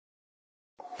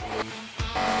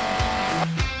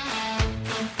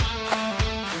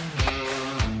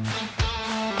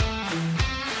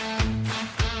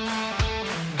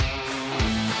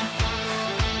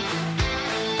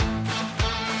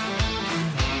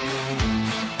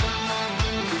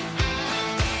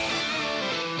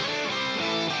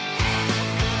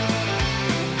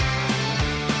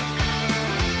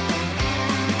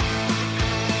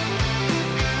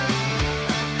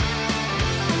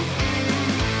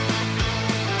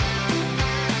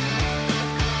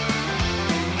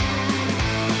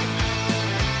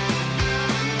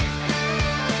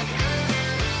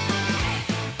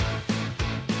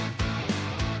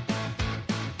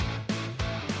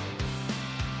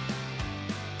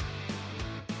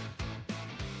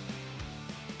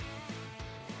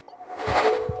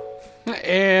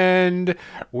And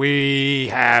we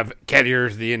have cat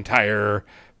ears the entire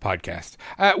podcast.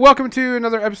 Welcome to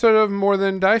another episode of More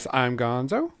Than Dice. I'm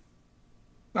Gonzo.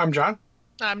 I'm John.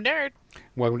 I'm Nerd.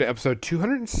 Welcome to episode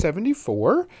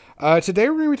 274. Today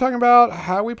we're going to be talking about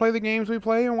how we play the games we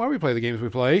play and why we play the games we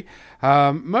play.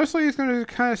 Mostly it's going to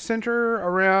kind of center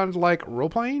around like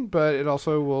role-playing, but it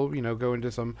also will, go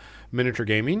into some miniature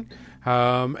gaming.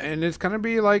 And it's going to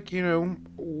be like,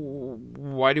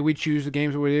 why do we choose the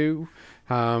games we do?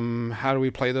 How do we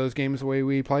play those games the way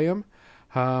we play them?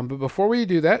 But before we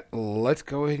do that, let's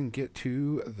go ahead and get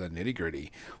to the nitty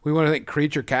gritty. We want to thank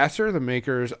Creature Caster, the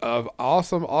makers of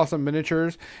awesome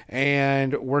miniatures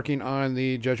and working on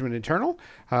the Judgment Eternal.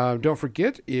 Don't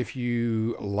forget, if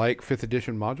you like 5th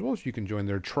edition modules, you can join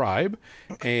their tribe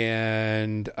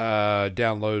and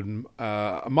download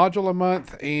a module a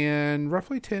month and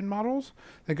roughly 10 models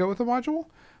that go with the module.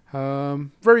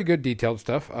 Very good detailed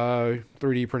stuff.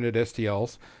 3D printed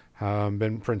STLs.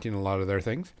 Been printing a lot of their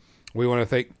things. We want to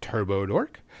thank Turbo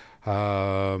Dork.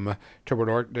 Turbo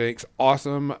Dork makes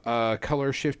awesome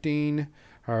color shifting,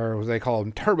 or what they call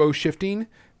them, turbo shifting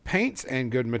paints and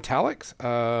good metallics.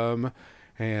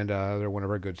 And they're one of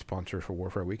our good sponsors for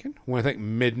Warfare Weekend. We want to thank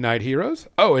Midnight Heroes.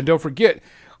 Oh, and don't forget,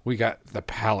 we got the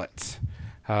pallets,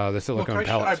 the silicone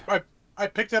pallets. I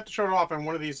picked up to show it off, and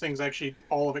one of these things actually,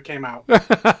 all of it came out.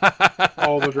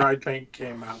 All the dried paint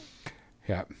came out.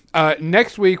 Yeah.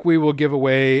 Next week, we will give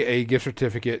away a gift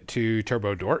certificate to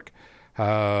Turbo Dork.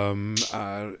 And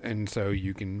so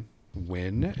you can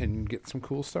win and get some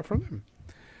cool stuff from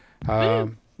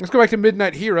them. Let's go back to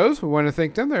Midnight Heroes. We want to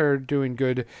thank them. They're doing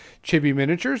good chibi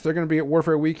miniatures. They're going to be at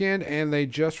Warfare Weekend, and they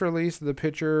just released the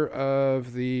picture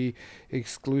of the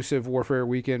exclusive Warfare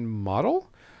Weekend model,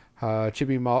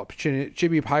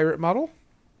 chibi pirate model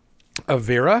of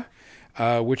Vera.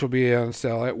 Which will be on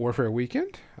sale at Warfare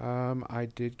Weekend. I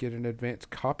did get an advanced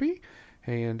copy,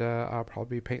 and I'll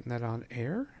probably be painting that on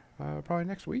air probably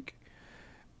next week.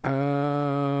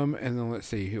 And then let's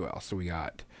see, who else do we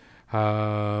got?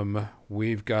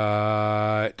 We've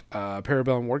got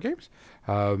Parabellum War Games,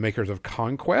 makers of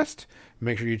Conquest.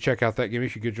 Make sure you check out that game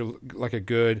if you get like a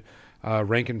good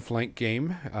rank and flank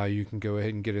game. You can go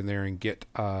ahead and get in there and get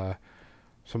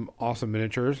some awesome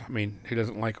miniatures. I mean, who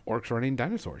doesn't like orcs running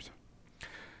dinosaurs?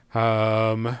 We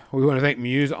want to thank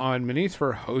Muse on Minis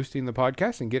for hosting the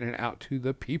podcast and getting it out to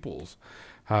the peoples.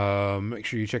 Make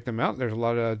sure you check them out. There's a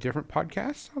lot of different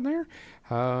podcasts on there,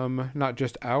 not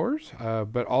just ours,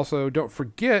 but also don't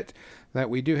forget that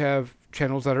we do have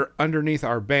channels that are underneath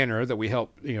our banner that we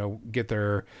help, get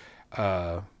their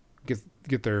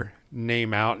get their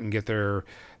name out and get their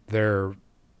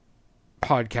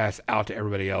podcast out to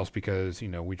everybody else because,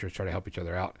 we just try to help each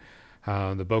other out.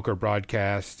 The Boker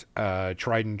Broadcast,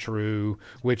 Tried and True,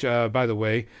 which, by the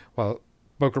way,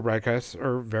 Boker Broadcasts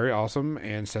are very awesome,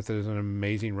 and Seth is an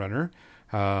amazing runner.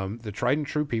 The Tried and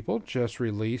True people just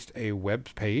released a web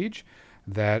page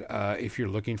that, if you're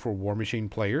looking for War Machine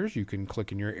players, you can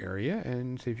click in your area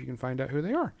and see if you can find out who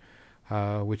they are,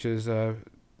 which is, and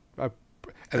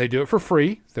they do it for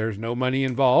free. There's no money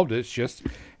involved. It's just,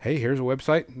 hey, here's a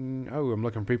website, and, I'm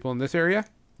looking for people in this area.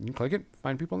 You can click it,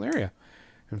 find people in the area,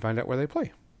 and find out where they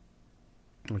play,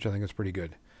 which I think is pretty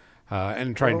good.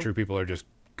 And Tried and True people are just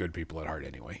good people at heart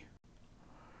anyway.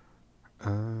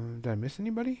 Did I miss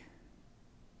anybody?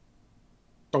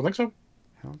 Don't think so.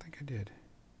 I don't think I did.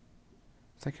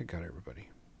 I think I got everybody.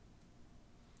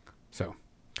 So.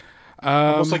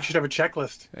 Almost like you should have a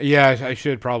checklist. Yeah, I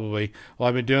should probably. Well,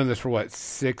 I've been doing this for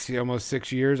almost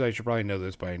 6 years. I should probably know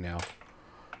this by now.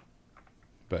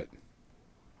 But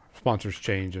sponsors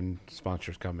change and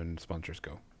sponsors come and sponsors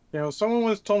go. Someone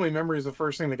once told me memory is the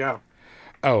first thing to go.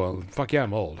 Oh, well, fuck yeah,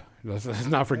 I'm old. Let's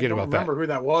not forget about that. I don't remember who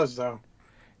that was, though.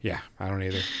 Yeah, I don't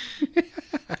either.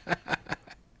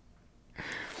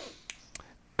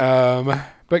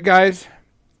 But guys,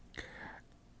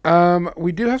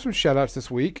 we do have some shout-outs this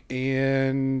week,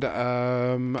 and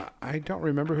I don't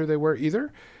remember who they were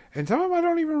either, and some of them I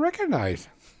don't even recognize.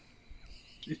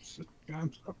 Jesus,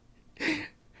 God.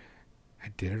 I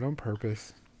did it on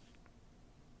purpose.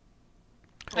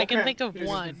 I can think of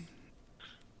one.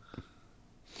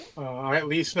 I at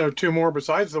least know two more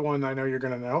besides the one I know you're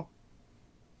going to know.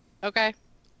 Okay.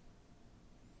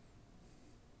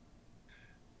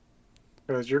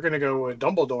 Because you're going to go with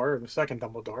Dumbledore, the second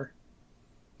Dumbledore.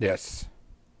 Yes.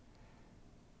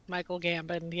 Michael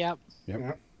Gambon, yep. I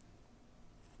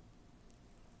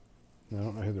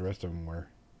don't know who the rest of them were.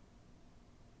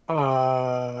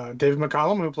 David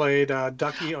McCollum, who played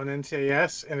Ducky on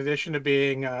NCIS, in addition to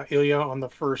being Ilya on the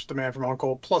first The Man from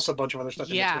U.N.C.L.E., plus a bunch of other stuff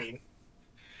in between.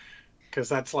 Because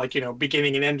that's like,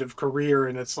 beginning and end of career,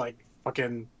 and it's like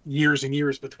fucking years and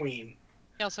years between.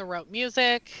 He also wrote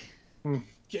music. Yeah.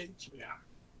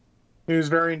 It was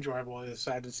very enjoyable. It's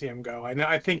sad to see him go.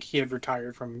 I think he had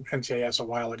retired from NCIS a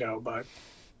while ago, but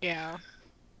Yeah.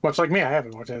 much like me, I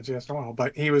haven't watched NCIS in a while.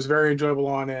 But he was very enjoyable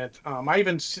on it. I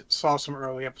even saw some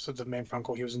early episodes of Man from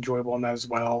Uncle. He was enjoyable on that as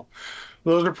well.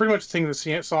 Those are pretty much the things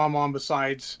that saw him on,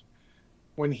 besides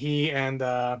when he and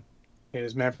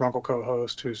his Man from Uncle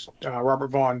co-host, who's Robert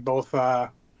Vaughn, both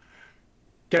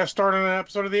guest starred in an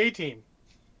episode of the A-Team,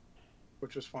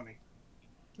 which was funny.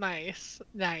 Nice.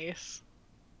 Nice.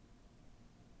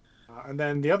 And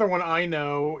then the other one I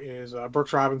know is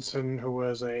Brooks Robinson, who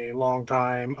was a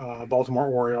longtime Baltimore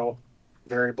Oriole,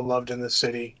 very beloved in the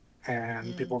city,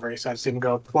 and people were very sad to see him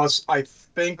go. Plus, I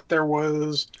think there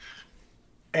was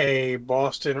a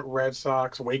Boston Red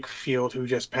Sox, Wakefield, who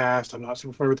just passed. I'm not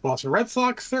super familiar with the Boston Red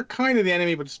Sox. They're kind of the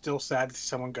enemy, but it's still sad to see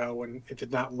someone go, and it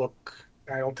did not look...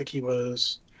 I don't think he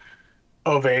was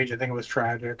of age. I think it was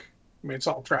tragic. I mean, it's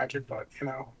all tragic, but,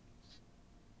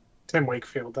 Tim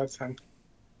Wakefield, that's him.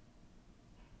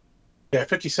 Yeah,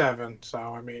 57. So,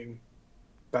 I mean,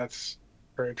 that's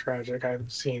very tragic.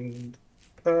 I've seen...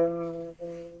 trying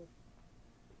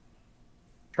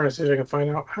to see if I can find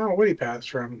out how would he pass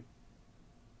from...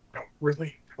 Oh,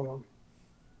 really? Hold on.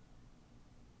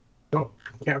 Nope,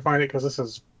 can't find it because this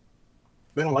is...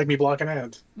 They don't like me blocking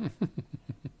ads.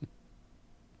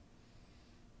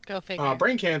 Go figure.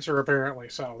 Brain cancer, apparently.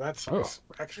 So that's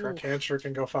extra. Ooh. Cancer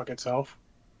can go fuck itself.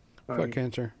 Fuck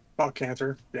cancer. Fuck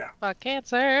cancer. Yeah. Fuck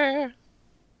cancer.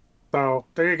 So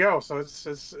there you go. So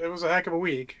it was a heck of a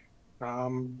week.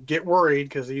 Get worried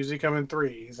because they usually come in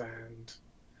threes, and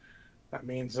that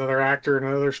means another actor and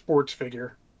another sports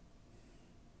figure.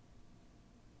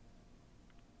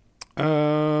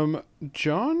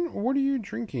 John, what are you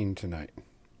drinking tonight?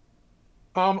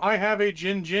 I have a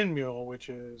gin mule, which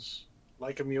is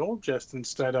like a mule, just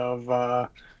instead of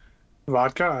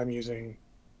vodka, I'm using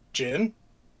gin.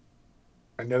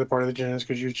 And the other part of the gin is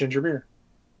because you use ginger beer.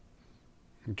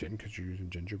 Gin, because you're using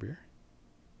ginger beer?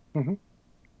 Mm-hmm.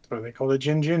 So they call it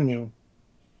gin mule.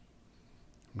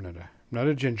 I'm not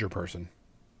a ginger person.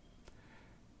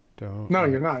 Don't. No,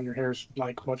 you're not. Your hair's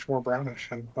like much more brownish,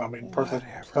 and I mean, Whatever.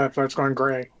 that's gone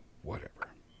gray. Whatever.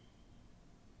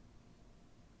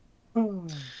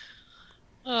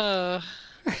 I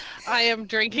am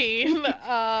drinking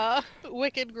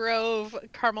Wicked Grove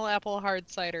caramel apple hard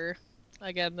cider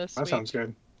again this That week. sounds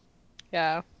good.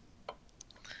 Yeah.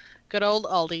 Good old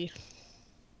Aldi.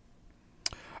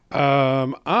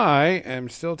 I am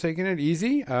still taking it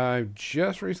easy. I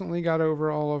just recently got over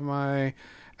all of my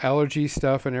allergy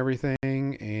stuff and everything,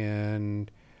 and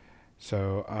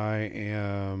so I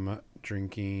am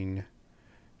drinking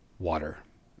water.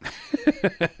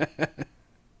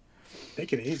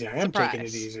 Take it easy. I am taking it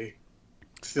Surprise. easy.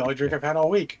 It's the only drink I've had all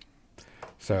week.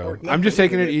 So Or I'm just nothing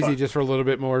taking it with it, easy but- just for a little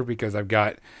bit more because I've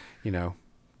got,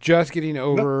 just getting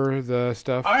over the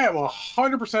stuff. I am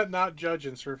 100% not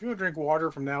judging, sir. If you want to drink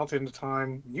water from now to the end of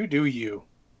time, you do you.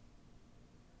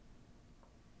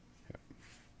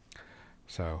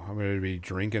 So I'm going to be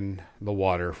drinking the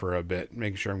water for a bit,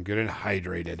 making sure I'm good and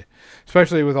hydrated,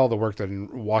 especially with all the work that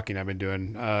walking I've been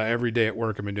doing. Every day at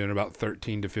work, I've been doing about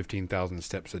 13 to 15,000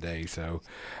 steps a day. So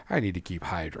I need to keep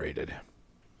hydrated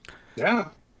Yeah.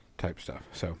 type stuff.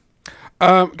 So,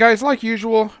 guys, like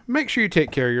usual, make sure you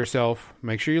take care of yourself.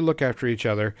 Make sure you look after each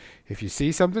other. If you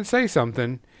see something, say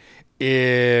something.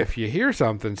 If you hear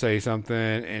something, say something.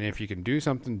 And if you can do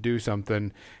something, do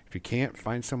something. If you can't,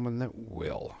 find someone that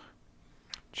will.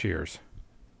 Cheers.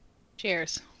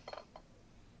 Cheers.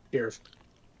 Cheers.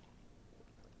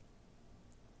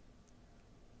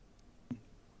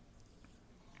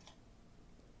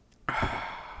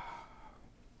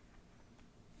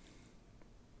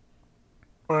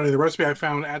 The recipe I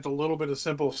found adds a little bit of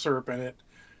simple syrup in it,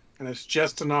 and it's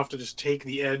just enough to just take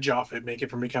the edge off it, make it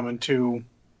from becoming too,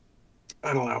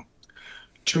 I don't know,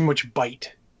 too much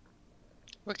bite.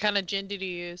 What kind of gin did you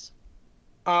use?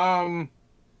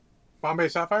 Bombay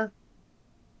Sapphire?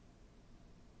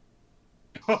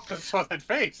 Oh, I saw that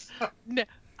face.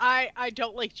 I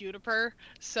don't like juniper,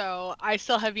 so I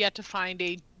still have yet to find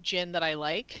a gin that I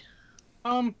like.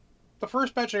 The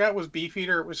first batch I got was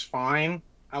Beefeater. It was fine.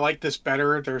 I like this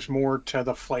better. There's more to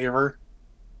the flavor.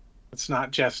 It's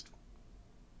not just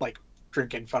like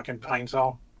drinking fucking Pine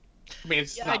Sol. I mean,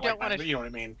 it's Yeah, not I don't like that, wanna- but you know what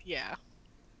I mean. Yeah.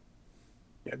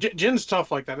 Yeah, gin's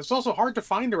tough like that. It's also hard to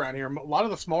find around here. A lot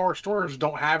of the smaller stores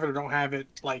don't have it or don't have it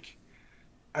like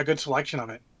a good selection of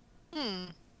it.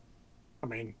 I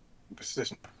mean, it's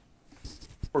just,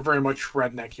 we're very much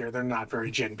redneck here. They're not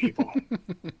very gin people.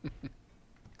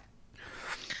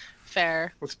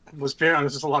 Fair. Let's be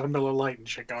honest, there's a lot of Miller Lite and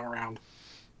shit going around.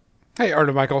 Hey,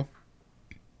 Arda Michael.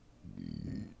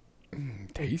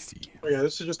 Tasty. But yeah,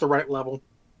 this is just the right level.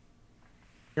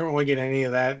 You don't really get any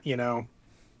of that,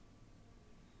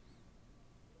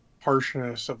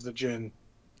 harshness of the gin.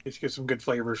 You just get some good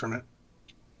flavors from it.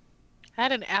 I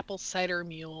had an apple cider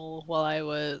mule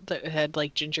while that had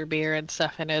like ginger beer and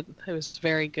stuff in it. It was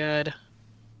very good.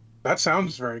 That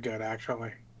sounds very good,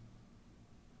 actually.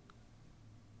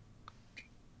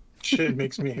 Shit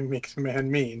makes a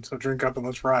man mean, so drink up and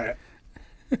let's riot.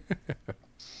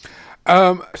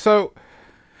 So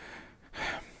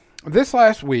this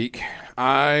last week,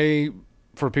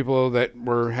 for people that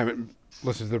haven't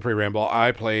listened to the pre-ramble,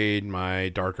 I played my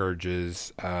Dark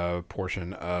Urges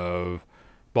portion of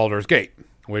Baldur's Gate,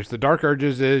 which the Dark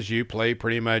Urges is you play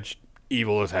pretty much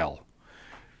evil as hell.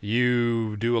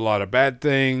 You do a lot of bad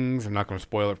things. I'm not going to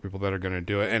spoil it for people that are going to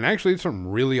do it. And actually, some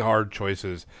really hard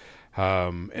choices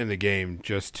in the game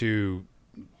just to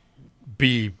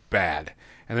be bad.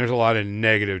 And there's a lot of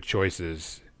negative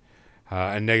choices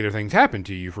and negative things happen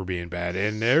to you for being bad.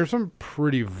 And there's some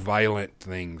pretty violent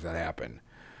things that happen.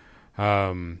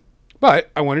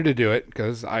 But I wanted to do it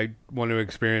because I want to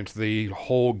experience the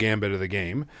whole gambit of the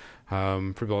game.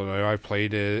 For people who know, I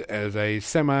played it as a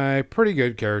pretty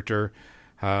good character.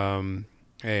 And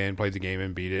played the game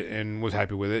and beat it and was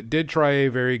happy with it. Did try a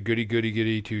very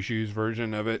goody two shoes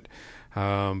version of it,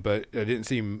 but I didn't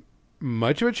see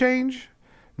much of a change.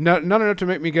 Not enough to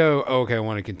make me go, oh, okay, I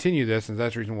want to continue this, and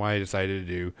that's the reason why I decided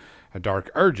to do a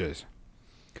Dark Urges.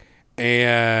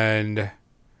 And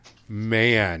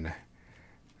man,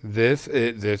 this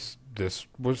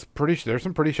was pretty. There's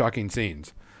some pretty shocking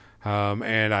scenes,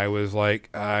 and I was like,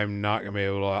 I'm not gonna be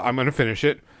able to. I'm gonna finish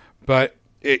it, but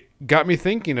it got me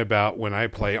thinking about when I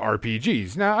play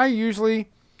RPGs. Now, I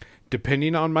usually,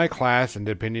 depending on my class and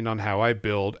depending on how I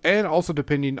build, and also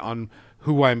depending on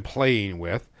who I'm playing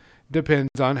with,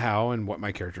 depends on how and what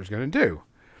my character is going to do.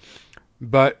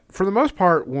 But for the most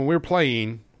part, when we're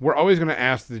playing, we're always going to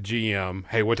ask the GM,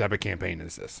 hey, what type of campaign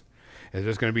is this? Is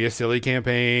this going to be a silly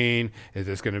campaign? Is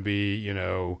this going to be,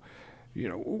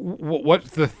 what's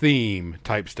the theme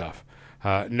type stuff?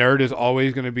 Nerd is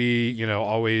always going to be,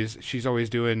 she's always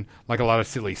doing like a lot of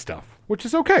silly stuff, which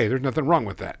is okay. There's nothing wrong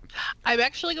with that. I'm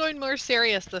actually going more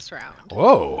serious this round.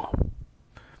 Whoa.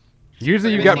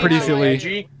 Usually you got pretty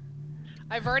silly.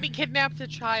 I've already kidnapped a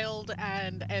child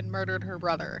and murdered her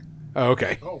brother. Oh,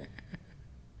 okay. Oh.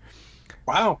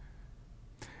 Wow.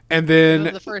 And then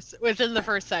within the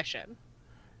first session.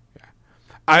 Yeah.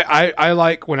 I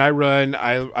like when I run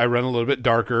a little bit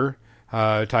darker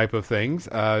type of things.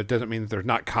 It doesn't mean that there's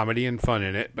not comedy and fun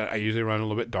in it, but I usually run a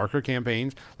little bit darker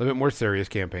campaigns, a little bit more serious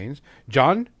campaigns.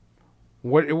 John,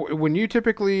 when you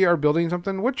typically are building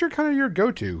something, what's your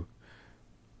go-to?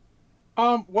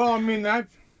 Well, I mean, I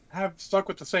have stuck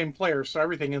with the same players, so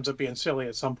everything ends up being silly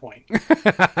at some point.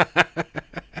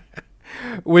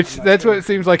 That's what it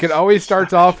seems like. It always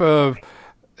starts off as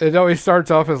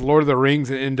Lord of the Rings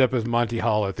and end up as Monty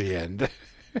Hall at the end.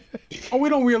 Oh, we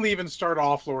don't really even start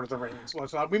off Lord of the Rings.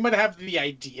 We might have the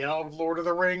idea of Lord of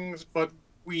the Rings, but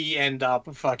we end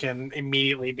up fucking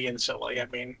immediately being silly. I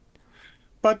mean,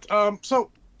 but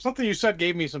so something you said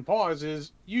gave me some pause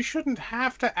is you shouldn't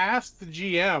have to ask the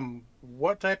GM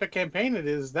what type of campaign it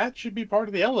is. That should be part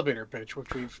of the elevator pitch,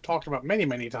 which we've talked about many,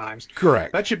 many times.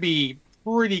 Correct. That should be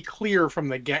pretty clear from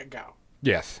the get-go.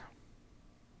 Yes.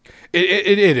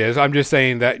 It is. I'm just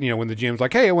saying that, when the GM's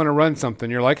like, hey, I want to run something,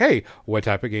 you're like, hey, what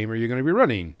type of game are you going to be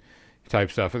running?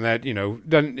 Type stuff. And that,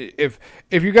 if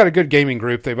you've got a good gaming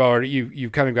group,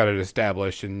 you've kind of got it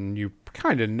established and you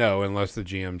kind of know, unless the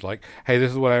GM's like, hey,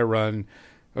 this is what I run,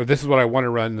 or this is what I want to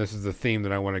run, this is the theme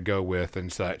that I want to go with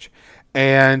and such.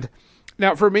 And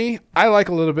now for me, I like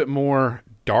a little bit more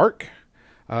dark,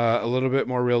 a little bit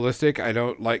more realistic. I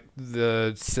don't like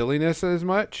the silliness as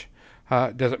much.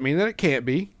 Doesn't mean that it can't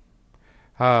be.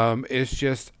 It's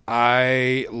just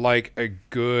I like a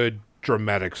good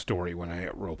dramatic story when I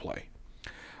role play.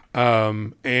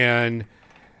 And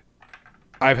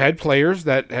I've had players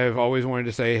that have always wanted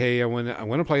to say, hey, I want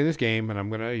to play this game, and I'm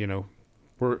going to,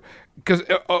 because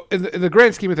in the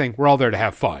grand scheme of things, we're all there to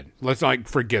have fun. Let's not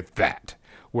forget that.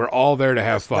 We're all there to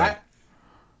have fun.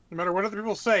 No matter what other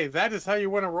people say, that is how you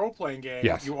win a role-playing game.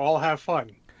 Yes. You all have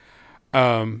fun.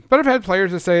 But I've had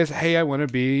players that say, hey, I want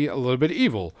to be a little bit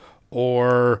evil.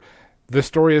 Or the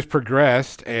story has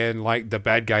progressed and like the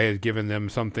bad guy has given them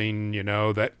something,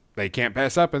 that they can't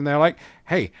pass up. And they're like,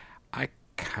 hey, I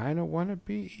kind of want to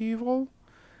be evil.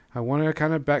 I want to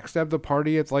kind of backstab the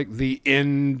party at like the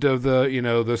end of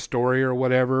the, the story or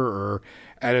whatever, or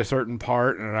at a certain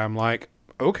part. And I'm like,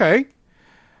 okay.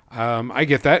 I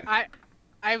get that.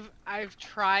 I've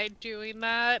tried doing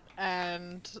that,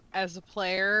 and as a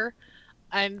player,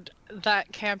 and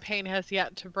that campaign has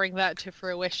yet to bring that to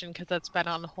fruition because that's been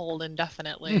on hold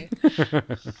indefinitely.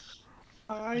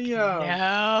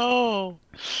 No.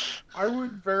 I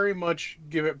would very much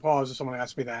give it pause if someone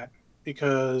asked me that,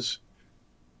 because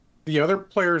the other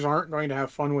players aren't going to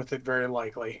have fun with it very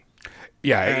likely,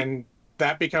 Yeah, and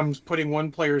that becomes putting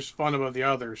one player's fun above the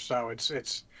others. So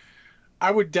it's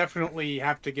I would definitely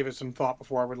have to give it some thought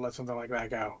before I would let something like that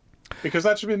go, because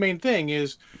that's the main thing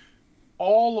is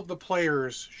all of the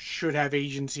players should have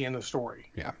agency in the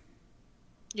story. yeah.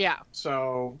 Yeah.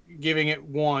 So giving it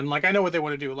one, like I know what they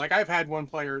want to do. Like I've had one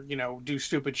player, do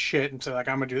stupid shit and say like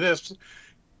I'm gonna do this,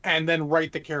 and then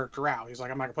write the character out. He's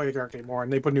like I'm not gonna play the character anymore,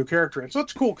 and they put a new character in. So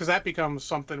it's cool because that becomes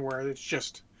something where it's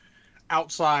just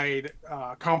outside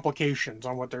complications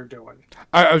on what they're doing.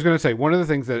 I was going to say, one of the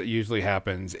things that usually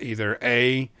happens, either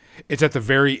A, it's at the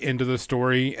very end of the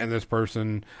story, and this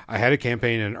person, I had a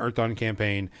campaign, an Earthdawn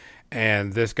campaign,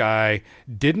 and this guy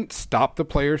didn't stop the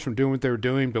players from doing what they were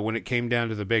doing, but when it came down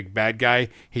to the big bad guy,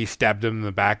 he stabbed them in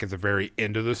the back at the very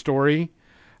end of the story,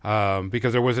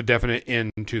 because there was a definite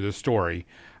end to the story.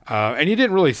 And he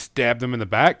didn't really stab them in the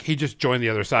back, he just joined the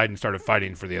other side and started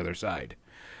fighting for the other side.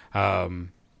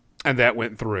 And that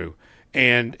went through.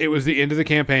 And it was the end of the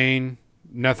campaign.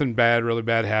 Nothing bad, really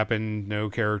bad happened. No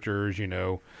characters,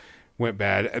 went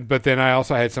bad. But then I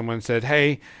also had someone said,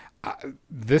 hey,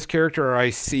 this character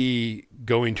I see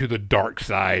going to the dark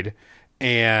side,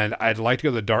 and I'd like to go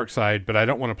to the dark side, but I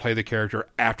don't want to play the character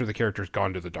after the character's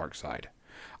gone to the dark side.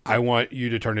 I want you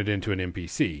to turn it into an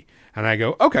NPC. And I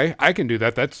go, okay, I can do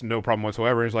that. That's no problem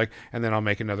whatsoever. It's like, and then I'll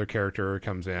make another character who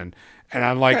comes in. And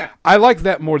I'm like, I like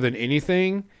that more than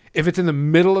anything. If it's in the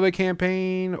middle of a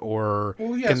campaign or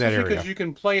in that area. Because you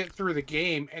can play it through the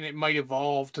game and it might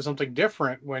evolve to something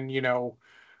different when,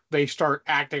 they start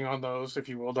acting on those, if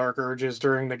you will, dark urges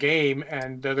during the game,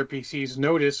 and the other PCs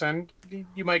notice, and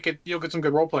you'll get some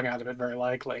good role playing out of it, very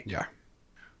likely. Yeah.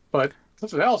 But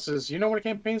something else is, when a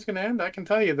campaign's going to end, I can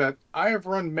tell you that I have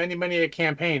run many, many a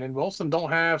campaign, and most of them don't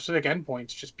have civic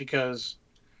endpoints, just because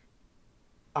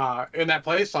in that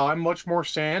playstyle, I'm much more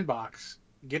sandbox.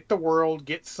 Get the world,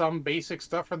 get some basic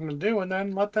stuff for them to do, and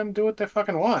then let them do what they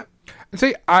fucking want.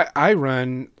 See, I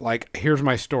run, like, here's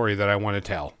my story that I want to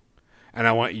tell, and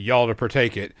I want y'all to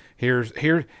partake it. Here,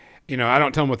 I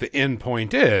don't tell them what the end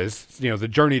point is. The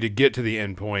journey to get to the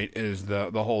end point is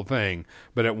the whole thing.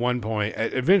 But at one point,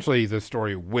 eventually the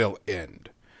story will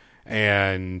end.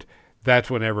 And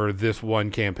that's whenever this one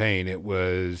campaign, it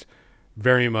was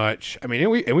very much, and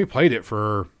we played it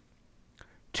for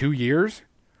 2 years.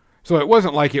 So it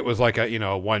wasn't like it was like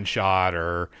a one shot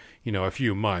or a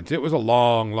few months. It was a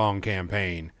long, long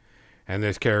campaign, and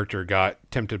this character got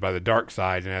tempted by the dark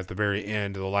side. And at the very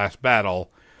end of the last battle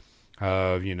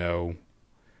of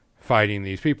fighting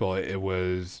these people, it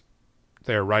was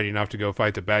they're riding off to go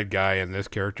fight the bad guy, and this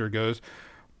character goes,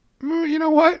 you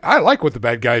know what? I like what the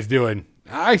bad guy's doing.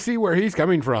 I see where he's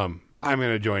coming from. I'm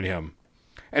going to join him.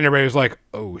 And everybody was like,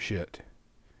 oh shit.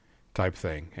 Type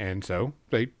thing. And so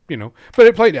they, but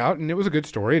it played out and it was a good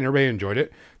story and everybody enjoyed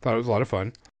it. Thought it was a lot of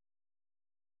fun.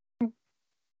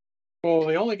 Well,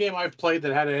 the only game I've played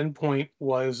that had an endpoint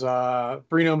was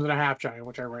 3 Gnomes and a Half Giant,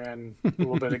 which I ran a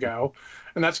little bit ago.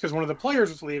 And that's because one of the players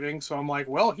was leaving. So I'm like,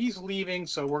 well, he's leaving,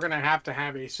 so we're going to have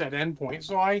a set endpoint.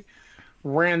 So I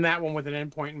ran that one with an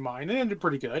endpoint in mind. It ended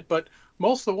pretty good. But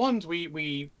most of the ones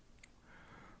we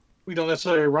don't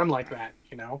necessarily run like that,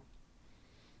 Yeah.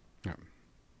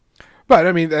 But,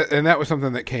 and that was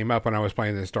something that came up when I was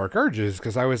playing this Dark Urges,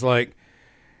 because I was like,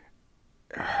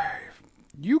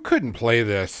 you couldn't play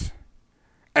this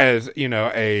as,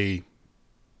 a,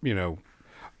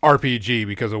 RPG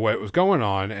because of what was going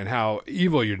on and how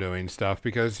evil you're doing stuff,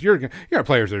 because you're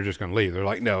players that are just going to leave. They're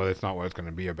like, no, that's not what it's going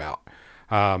to be about.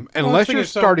 Unless you're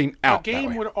starting out that way. A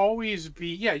game would always be,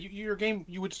 your game,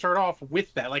 you would start off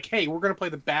with that. Like, hey, we're going to play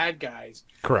the bad guys.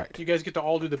 Correct. You guys get to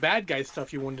all do the bad guy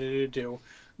stuff you wanted to do.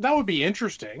 That would be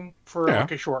interesting for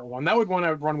like a short one. That would one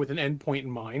I would run with an endpoint in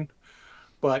mind.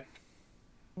 But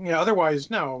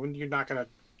otherwise, no, you're not going to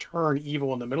turn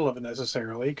evil in the middle of it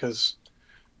necessarily, because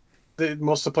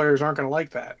most of the players aren't going to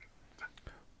like that.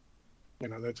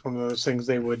 That's one of those things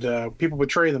they would people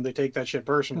betray them. They take that shit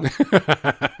personally.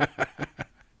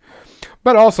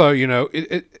 But also,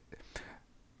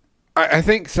 I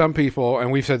think some people,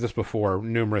 and we've said this before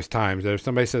numerous times, that if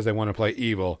somebody says they want to play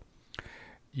evil,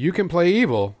 you can play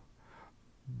evil,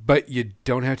 but you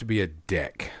don't have to be a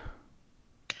dick.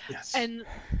 Yes. And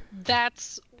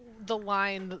that's the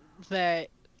line that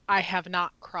I have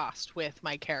not crossed with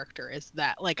my character, is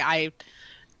that, like,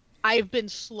 I've been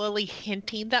slowly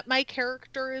hinting that my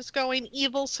character is going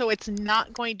evil, so it's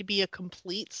not going to be a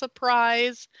complete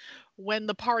surprise when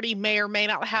the party may or may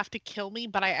not have to kill me,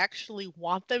 but I actually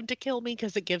want them to kill me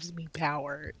because it gives me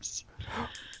powers.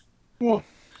 Well,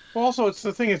 also, it's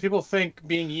the thing is people think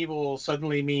being evil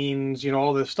suddenly means,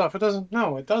 all this stuff. It doesn't.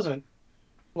 No, it doesn't.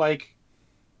 Like,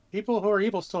 people who are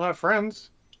evil still have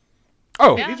friends.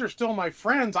 Oh, Hey, Yeah. these are still my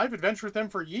friends. I've adventured with them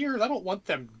for years. I don't want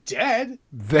them dead.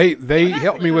 they Exactly.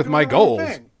 helped me They're with doing my their own goals.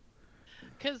 thing.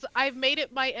 Because I've made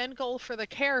it my end goal for the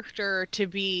character to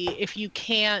be if you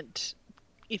can't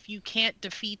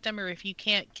defeat them or if you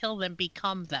can't kill them,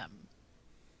 become them.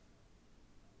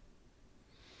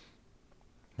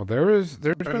 Well, there's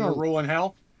Better been than a a rule in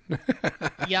hell.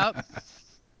 Yep.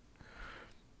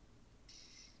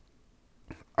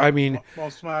 I mean,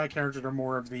 Most of my characters are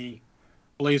more of the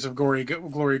blaze of glory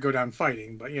go down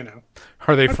fighting, but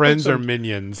are they I put friends or some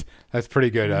minions? That's pretty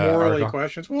good. morally Argo.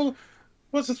 questions. Well,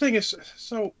 what's the thing is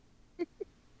so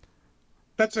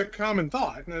that's a common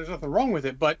thought, and there's nothing wrong with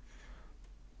it, but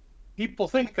people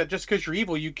think that just because you're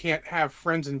evil, you can't have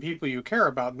friends and people you care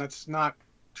about, and that's not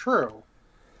true.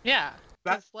 Yeah.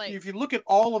 That It's like if you look at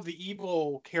all of the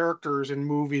evil characters in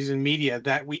movies and media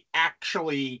that we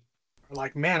actually are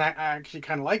like, man, I actually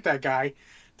kind of like that guy.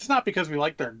 It's not because we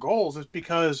like their goals; it's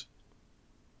because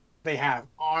they have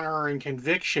honor and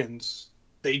convictions.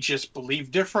 They just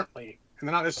believe differently, and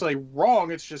they're not necessarily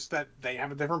wrong. It's just that they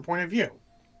have a different point of view.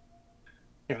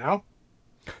 You know.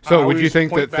 So, I would you always think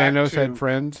point that back Thanos to- had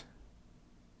friends?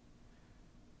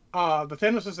 The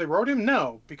Thanos as they wrote him,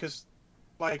 no, because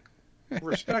like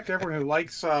respect everyone who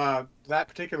likes that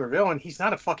particular villain. He's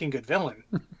not a fucking good villain.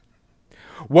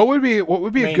 What would be a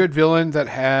Main- good villain that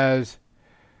has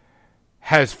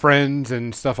friends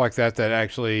and stuff like that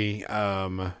actually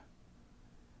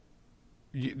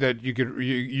that you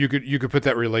could put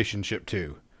that relationship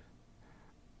to?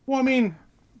 Well, I mean,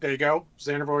 there you go.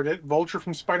 Xander Void did. Vulture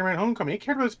from Spider-Man: Homecoming. He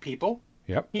cared about his people.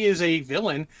 Yep. He is a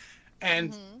villain,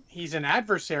 and Mhm. he's an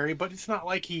adversary, but it's not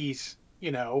like he's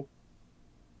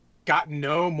got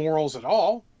no morals at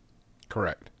all.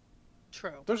 Correct.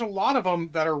 True. There's a lot of them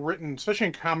that are written, especially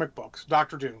in comic books.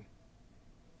 Doctor Doom.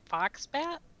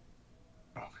 Foxbat?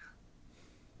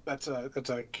 That's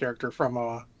a character from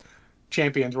a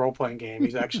Champions role-playing game.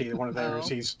 He's actually one of theirs.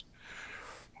 Oh.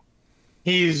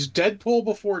 He's Deadpool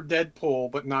before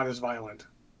Deadpool, but not as violent.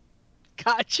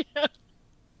 Gotcha.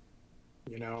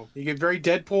 You get very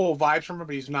Deadpool vibes from him,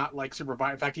 but he's not like super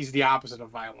violent. In fact, he's the opposite of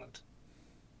violent.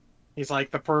 He's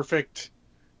like the perfect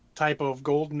type of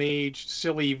golden age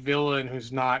silly villain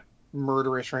who's not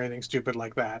murderous or anything stupid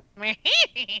like that.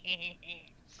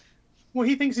 Well,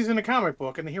 he thinks he's in a comic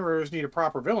book, and the heroes need a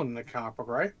proper villain in the comic book,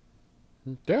 right?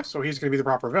 Yeah. So he's going to be the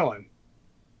proper villain.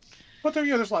 But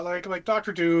there's a lot like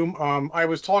Doctor Doom. I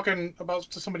was talking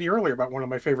to somebody earlier about one of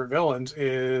my favorite villains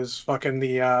is fucking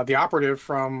the operative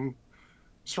from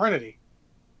Serenity.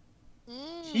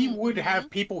 He would have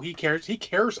people he cares. He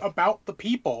cares about the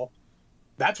people.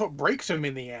 That's what breaks him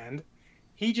in the end.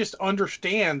 He just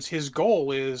understands his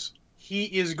goal is he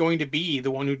is going to be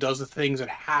the one who does the things that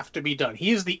have to be done.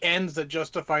 He is the ends that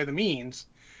justify the means.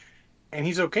 And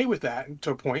he's okay with that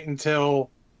to a point until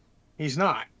he's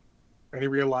not. And he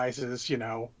realizes,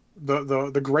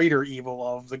 the greater evil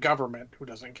of the government who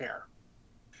doesn't care.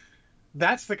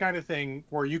 That's the kind of thing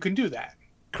where you can do that.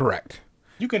 Correct.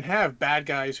 You can have bad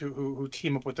guys who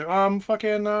team up with the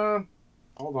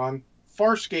hold on.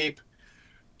 Farscape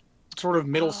sort of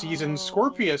middle season.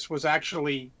 Scorpius was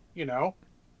actually,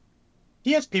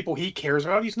 he has people he cares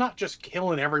about. He's not just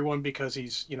killing everyone because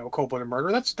he's, cold-blooded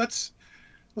murder. That's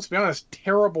let's be honest,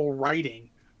 terrible writing.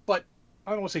 But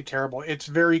I don't want to say terrible. It's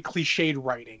very cliched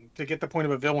writing to get the point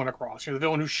of a villain across. The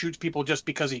villain who shoots people just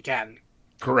because he can.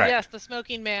 Correct. Yes, the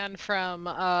smoking man from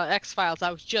X-Files.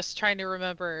 I was just trying to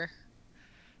remember.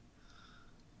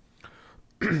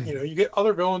 You get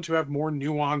other villains who have more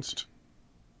nuanced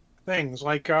things,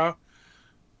 like top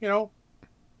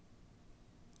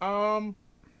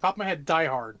of my head, Die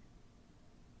Hard.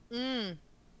 Mm.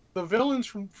 The villains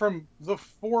from the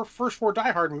first four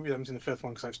Die Hard movies, I'm in the fifth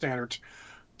one because I have standards,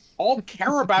 all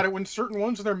care about it when certain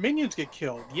ones of their minions get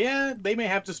killed. Yeah, they may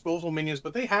have disposable minions,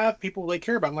 but they have people they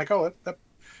care about. I'm like, oh,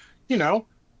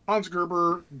 Hans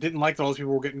Gruber didn't like that all those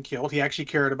people were getting killed. He actually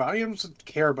cared about. He doesn't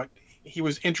care, but he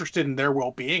was interested in their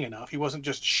well-being enough. He wasn't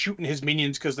just shooting his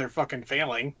minions because they're fucking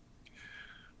failing.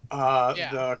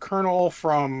 The Colonel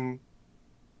from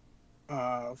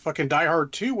fucking Die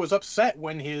Hard 2 was upset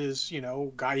when his,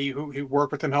 guy who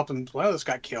worked with him helped him. Well, this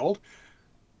got killed,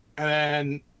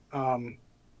 and then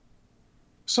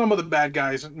some of the bad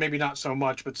guys, maybe not so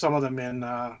much, but some of them in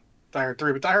Die Hard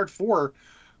 3. But Die Hard 4,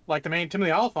 like the main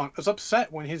Timothy Oliphant is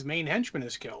upset when his main henchman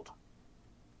is killed.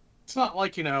 It's not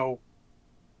like,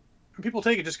 people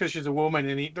take it just because she's a woman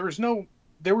and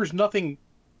there was nothing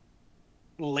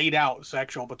laid out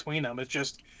sexual between them. It's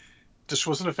just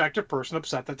was an effective person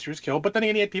upset that she was killed. But then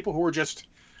he had people who were just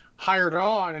hired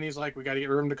on, and he's like, we got to get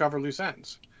room to cover loose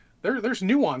ends. There's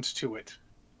nuance to it.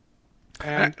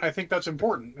 And I think that's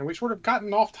important. And we sort of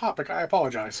gotten off topic. I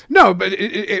apologize. No, but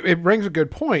it brings a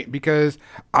good point, because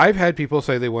I've had people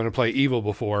say they want to play evil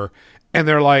before, and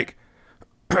they're like,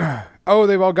 oh,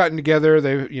 they've all gotten together.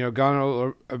 They've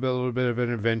gone a little bit of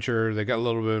an adventure. They got a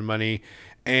little bit of money,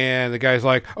 and the guy's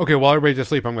like, okay, while everybody's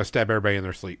asleep, I'm going to stab everybody in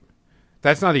their sleep.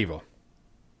 That's not evil.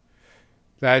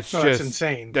 That's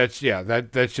insane. That's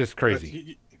just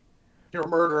crazy. You're a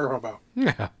murderer hobo.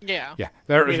 Yeah. Yeah. Yeah.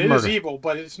 It is evil,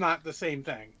 but it's not the same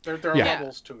thing. There are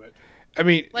levels to it. I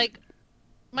mean, like,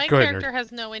 my character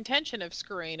has no intention of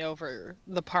screwing over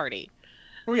the party.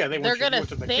 Oh yeah, they're gonna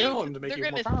kill him to make him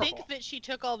more powerful. They're gonna think that she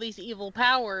took all these evil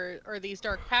power or these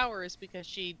dark powers because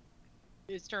she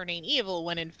is turning evil,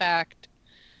 when in fact,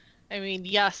 I mean,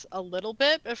 yes, a little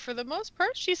bit, but for the most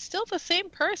part, she's still the same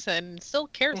person and still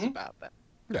cares about them.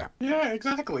 Yeah. Yeah,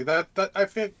 exactly. That I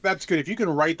think that's good. If you can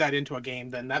write that into a game,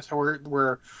 then that's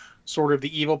where sort of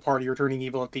the evil party or turning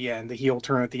evil at the end, the heel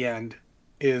turn at the end,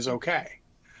 is okay.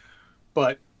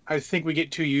 But I think we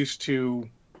get too used to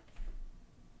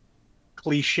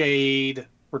cliched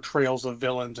portrayals of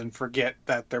villains and forget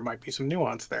that there might be some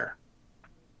nuance there.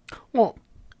 Well,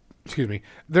 excuse me.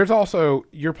 There's also,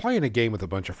 you're playing a game with a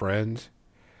bunch of friends.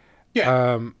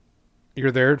 Yeah.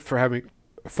 You're there for having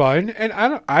fun, and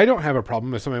I don't have a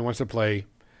problem if somebody wants to play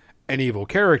an evil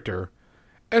character,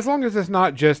 as long as it's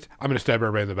not just, I'm going to stab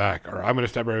everybody in the back, or I'm going to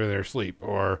stab everybody in their sleep,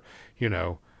 or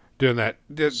doing that.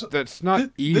 That's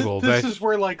not evil. This is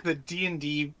where like the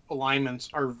D&D alignments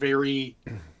are very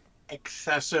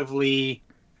excessively,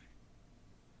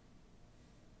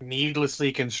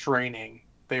 needlessly constraining.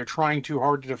 They are trying too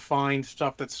hard to define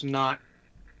stuff that's not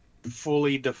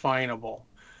fully definable,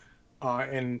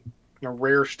 and a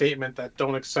rare statement that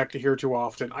don't expect to hear too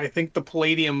often. I think the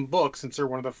Palladium book, since they're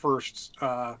one of the first,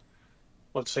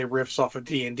 let's say, riffs off of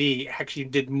D&D, actually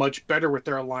did much better with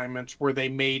their alignments, where they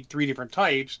made 3 different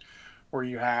types, where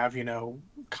you have,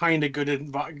 kind of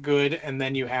good, and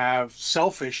then you have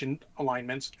selfish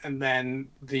alignments, and then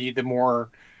the more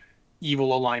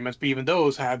evil alignments, but even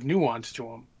those have nuance to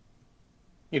them.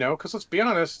 Because let's be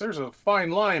honest, there's a fine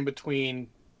line between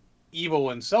evil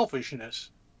and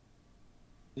selfishness.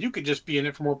 You could just be in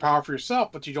it for more power for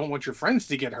yourself, but you don't want your friends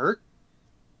to get hurt.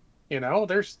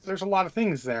 There's a lot of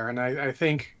things there, and I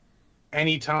think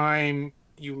anytime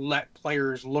you let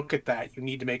players look at that, you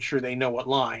need to make sure they know what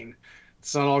line.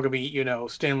 It's not all going to be,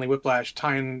 Stanley Whiplash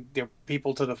tying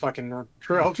people to the fucking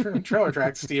trailer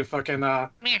tracks to you fucking...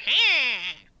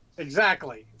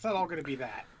 Exactly. It's not all going to be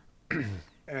that.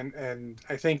 And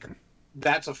I think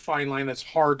that's a fine line that's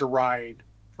hard to ride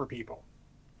for people.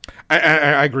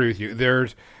 I agree with you.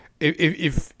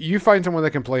 If you find someone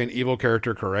that can play an evil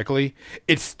character correctly,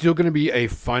 it's still going to be a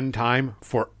fun time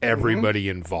for everybody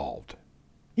involved.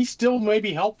 He still may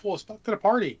be helpful as fuck to the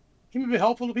party. He may be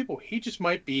helpful to people. He just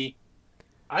might be,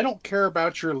 I don't care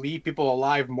about your leave people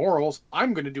alive morals.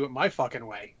 I'm going to do it my fucking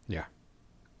way. Yeah.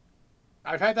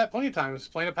 I've had that plenty of times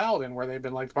playing a paladin, where they've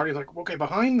been like, the party's like, okay,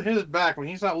 behind his back, when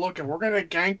he's not looking, we're going to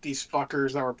gank these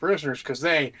fuckers that were prisoners because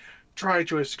they try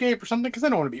to escape or something, because they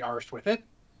don't want to be arsed with it.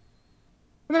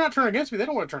 And they're not turning against me. They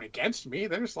don't want to turn against me.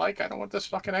 They're just like, I don't want this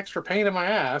fucking extra pain in my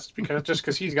ass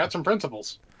because he's got some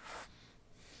principles.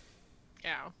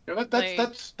 Yeah.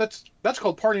 That's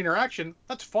called party interaction.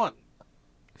 That's fun.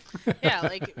 Yeah,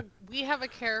 like, we have a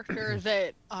character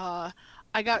that I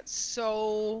got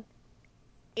so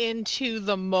into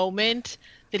the moment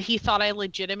that he thought I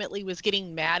legitimately was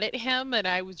getting mad at him, and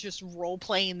I was just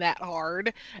role-playing that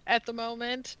hard at the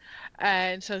moment.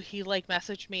 And so he,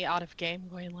 messaged me out of game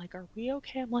going, are we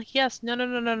okay? I'm like, yes,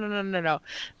 no.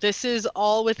 This is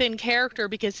all within character,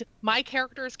 because my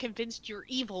character is convinced you're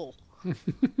evil.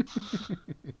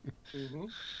 Mm-hmm.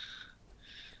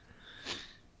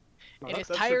 And is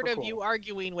tired of you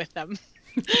arguing with them.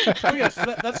 Oh yes,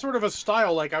 that's sort of a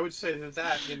style. Like, I would say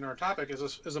that in our topic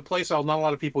is a play style not a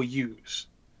lot of people use,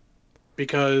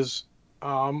 because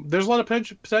there's a lot of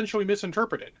potentially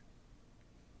misinterpreted,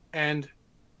 and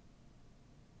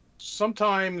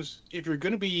sometimes if you're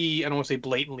going to be, I don't want to say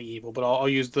blatantly evil, but I'll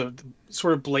use the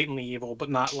sort of blatantly evil, but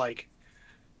not like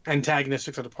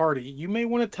antagonistic to the party. You may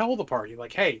want to tell the party,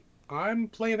 like, hey, I'm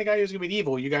playing the guy who's going to be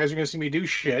evil. You guys are going to see me do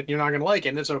shit. You're not going to like it,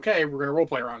 and it's okay. We're going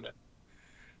to roleplay around it.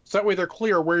 So that way they're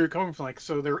clear where you're coming from,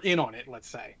 so they're in on it, let's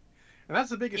say. And that's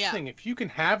the biggest Yeah. thing. If you can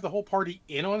have the whole party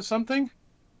in on something,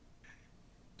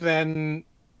 then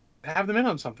have them in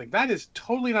on something. That is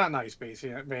totally not nice,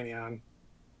 Banyan.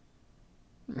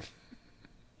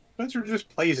 Spencer just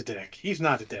plays a dick. He's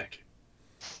not a dick.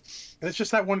 And it's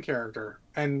just that one character,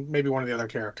 and maybe one of the other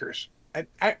characters. And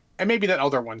maybe that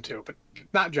other one too, but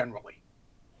not generally.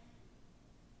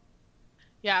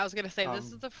 Yeah, I was gonna say this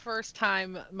is the first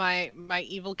time my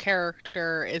evil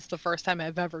character is the first time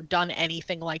I've ever done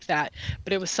anything like that.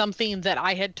 But it was something that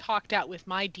I had talked out with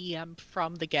my DM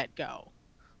from the get-go.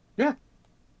 Yeah.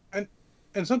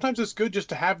 And sometimes it's good just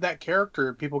to have that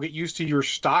character. People get used to your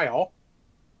style.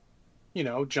 You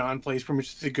know, John plays pretty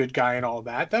much the good guy and all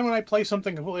that. Then when I play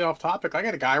something completely off topic, I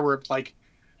got a guy where it's like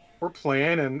we're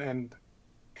playing and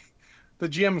the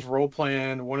GM's role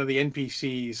playing one of the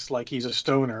NPCs like he's a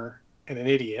stoner and an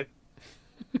idiot.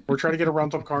 We're trying to get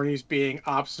around to Carney's being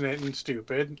obstinate and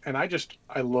stupid, and I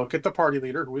look at the party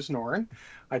leader who is Norin.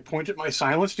 I point at my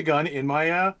silenced gun in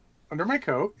my under my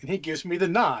coat, and he gives me the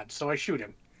nod, so I shoot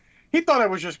him. He thought I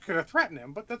was just going to threaten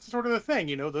him, but that's sort of the thing,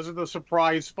 you know. Those are the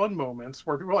surprise, fun moments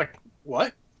where people are like,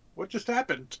 "What? What just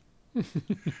happened?"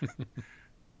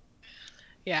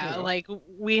 Yeah, You know. like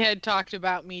we had talked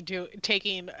about me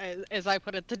taking, as I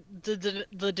put it, the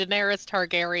Daenerys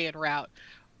Targaryen route,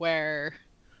 where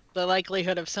the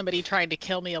likelihood of somebody trying to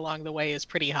kill me along the way is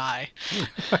pretty high.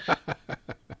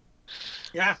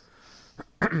 Yeah.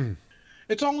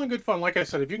 It's all in good fun. Like I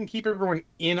said, if you can keep everyone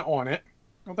in on it,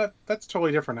 well, that's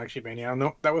totally different, actually, Benny. I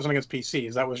know that wasn't against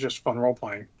PCs. That was just fun role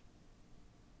playing.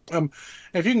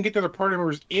 If you can get the other party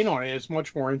members in on it, it's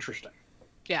much more interesting.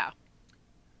 Yeah.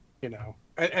 You know,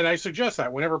 and I suggest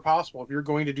that whenever possible, if you're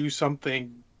going to do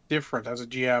something different as a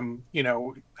GM, you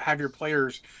know, have your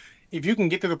players. If you can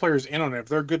get the other players in on it, if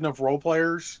they're good enough role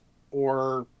players,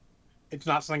 or it's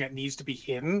not something that needs to be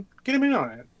hidden, get them in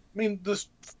on it. I mean, this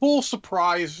full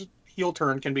surprise heel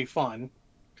turn can be fun.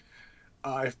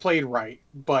 If played right,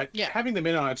 but having them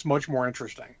in on it's much more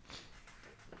interesting.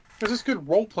 Because it's good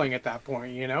role playing at that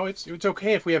point, you know. It's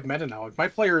okay if we have meta knowledge. My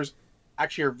players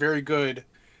actually are very good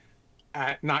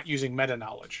at not using meta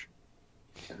knowledge,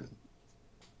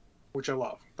 which I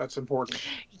love. That's important.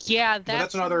 Yeah,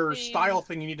 that's another style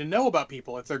thing you need to know about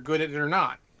people if they're good at it or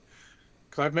not.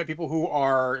 Because I've met people who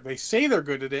they say they're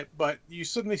good at it, but you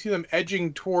suddenly see them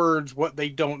edging towards what they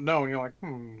don't know, and you're like,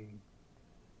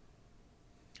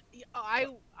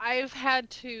 I've had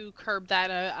to curb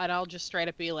that, and I'll just straight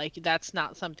up be like, that's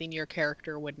not something your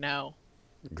character would know.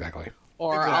 Exactly.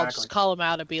 Or I'll just call them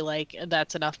out and be like,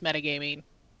 that's enough metagaming.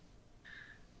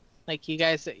 Like you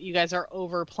guys are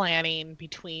over planning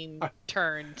between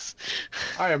turns.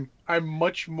 I'm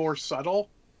much more subtle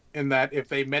in that if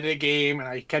they metagame and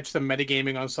I catch them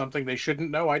metagaming on something they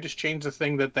shouldn't know, I just change the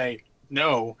thing that they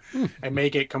know and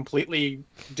make it completely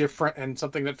different and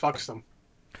something that fucks them.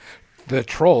 The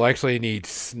troll actually needs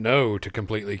snow to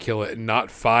completely kill it, not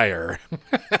fire.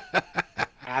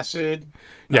 Acid,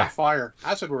 not fire.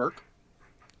 Acid work.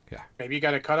 Yeah. Maybe you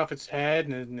got to cut off its head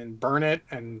and burn it,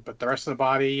 but the rest of the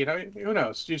body, you know, who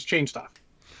knows? Just change stuff.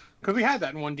 Because we had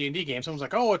that in one D&D game. Someone's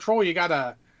like, "Oh, a troll, you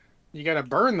gotta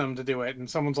burn them to do it," and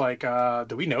someone's like,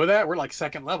 "Do we know that? We're like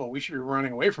second level. We should be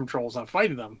running away from trolls, not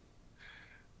fighting them.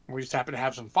 We just happen to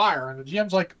have some fire." And the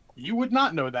GM's like, "You would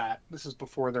not know that." This is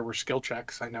before there were skill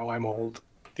checks. I know I'm old.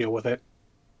 Deal with it.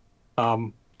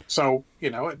 So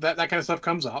you know that kind of stuff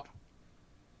comes up.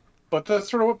 But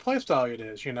that's sort of what playstyle it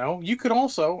is, you know? You could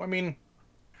also, I mean,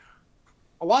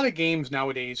 a lot of games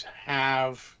nowadays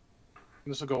have,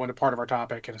 and this will go into part of our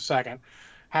topic in a second,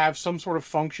 have some sort of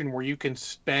function where you can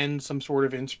spend some sort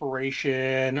of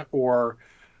inspiration or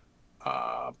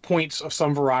points of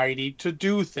some variety to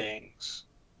do things.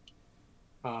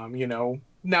 You know,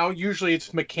 now usually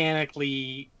it's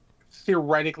mechanically,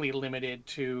 theoretically limited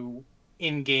to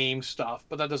in-game stuff,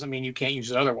 but that doesn't mean you can't use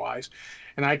it otherwise.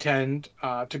 And I tend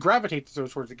to gravitate to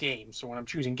those sorts of games. So when I'm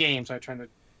choosing games, I tend to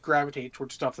gravitate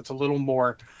towards stuff that's a little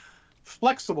more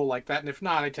flexible like that. And if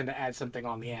not, I tend to add something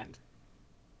on the end.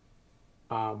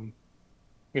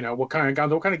 You know, what kind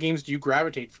of games do you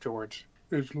gravitate towards?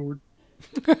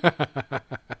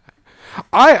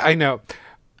 I know.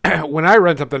 When I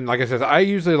run something, like I said, I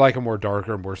usually like a more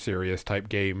darker, more serious type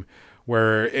game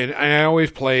and I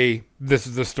always play, this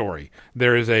is the story.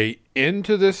 There is a end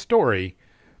to this story.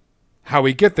 How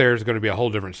we get there is going to be a whole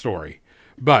different story.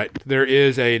 But there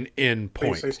is an end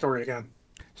point. Please say story again.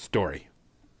 Story.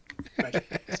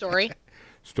 Story?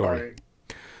 Story.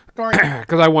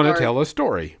 Because I want to tell a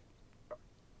story.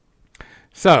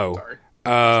 So,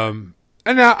 and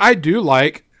now I do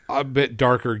like a bit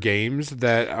darker games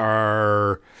that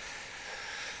are,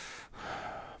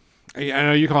 I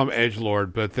know you call them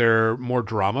edgelord, but they're more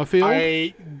drama filled.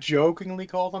 I jokingly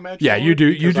call them edgelord. Yeah, you do.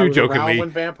 You do jokingly. When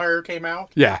Vampire came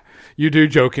out. Yeah, you do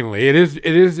jokingly. It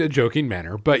is a joking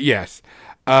manner, but yes,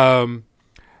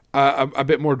 a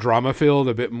bit more drama filled,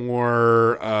 a bit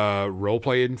more role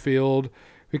playing field,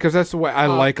 because that's the way I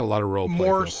like a lot of role play.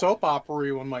 More soap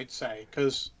opera, one might say,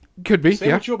 because could be.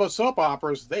 Say what you about soap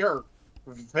operas, they are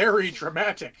very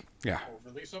dramatic. Yeah,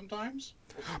 overly sometimes.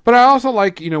 But I also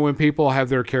like, when people have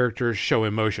their characters show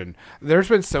emotion. There's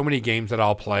been so many games that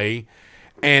I'll play,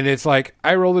 and it's like,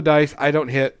 I roll the dice, I don't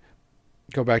hit,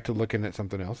 go back to looking at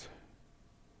something else.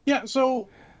 Yeah, so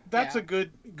that's a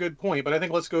good point. But I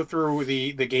think let's go through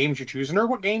the games you choose. And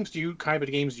what games kind of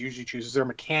games do you usually choose? Is there a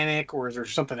mechanic, or is there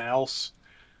something else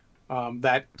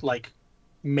that, like,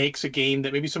 makes a game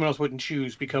that maybe someone else wouldn't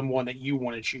choose become one that you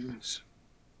want to choose?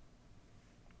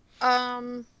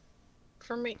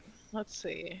 For me... Let's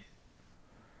see.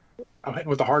 I'm hitting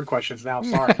with the hard questions now.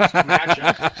 Sorry.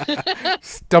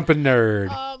 Stumping nerd.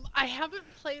 I haven't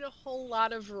played a whole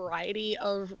lot of variety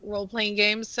of role-playing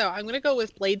games, so I'm going to go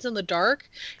with Blades in the Dark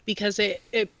because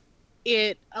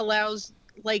it allows,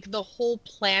 like, the whole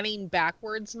planning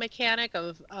backwards mechanic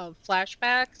of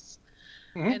flashbacks.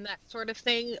 Mm-hmm. And that sort of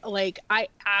thing. Like, I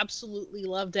absolutely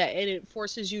loved it, and it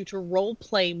forces you to role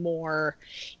play more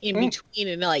in between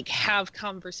and, like, have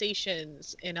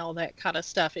conversations and all that kind of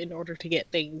stuff in order to get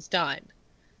things done.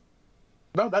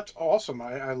 No, that's awesome.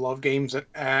 I love games that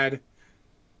add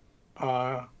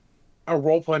a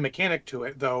role play mechanic to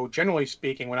it. Though generally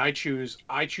speaking, when I choose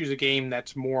a game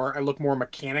that's more, I look more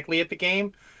mechanically at the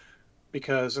game.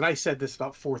 Because, and I said this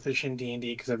about 4th edition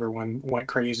D&D because everyone went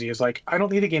crazy, is like, I don't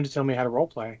need a game to tell me how to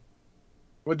roleplay.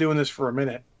 We're doing this for a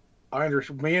minute.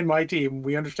 Me and my team,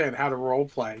 we understand how to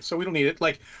roleplay, so we don't need it.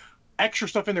 Like, extra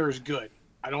stuff in there is good.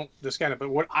 I don't discount it, but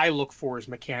what I look for is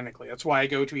mechanically. That's why I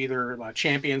go to either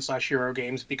champion/hero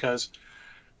games, because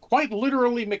quite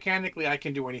literally, mechanically, I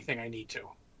can do anything I need to.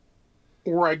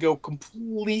 Or I go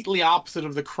completely opposite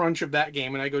of the crunch of that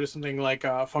game, and I go to something like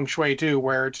Feng Shui 2,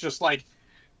 where it's just like,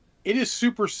 it is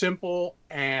super simple,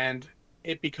 and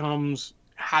it becomes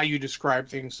how you describe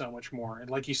things so much more.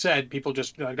 And like you said, people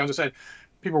just, like Gonzo said,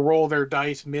 people roll their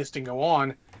dice, missed, and go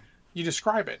on. You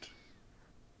describe it.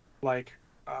 Like,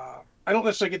 I don't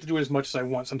necessarily get to do it as much as I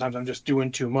want. Sometimes I'm just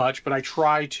doing too much, but I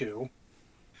try to.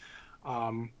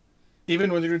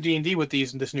 Even when they do D&D with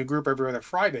this new group every other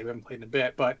Friday, we haven't played in a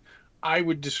bit, but I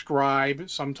would describe,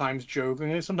 sometimes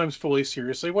jokingly, sometimes fully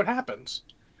seriously, what happens.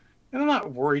 And I'm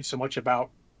not worried so much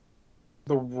about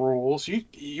the rules. You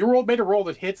made a roll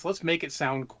that hits, let's make it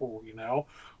sound cool,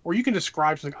 Or you can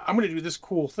describe something, I'm going to do this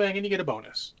cool thing, and you get a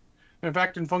bonus. And in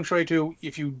fact, in Feng Shui 2,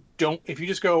 if you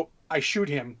just go, I shoot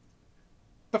him,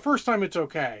 the first time it's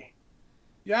okay.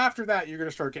 Yeah, after that, you're going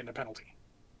to start getting a penalty.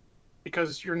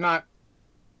 Because you're not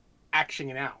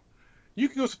actioning it out. You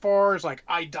can go as far as, like,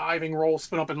 I diving roll,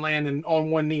 spin up and land and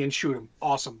on one knee and shoot him.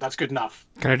 Awesome, that's good enough.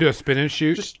 Can I do a spin and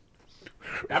shoot?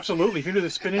 Absolutely. If you do the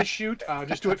spin and shoot,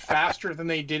 just do it faster than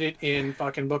they did it in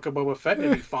fucking Book of Boba Fett, and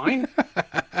it'd be fine.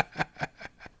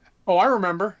 Oh, I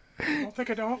remember. I don't think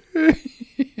I don't.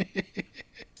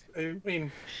 I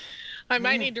mean, I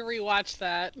might need to rewatch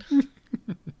that.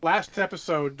 Last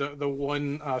episode, the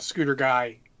one scooter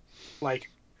guy, like,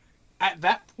 at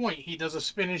that point, he does a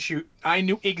spin and shoot. I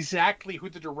knew exactly who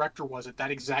the director was at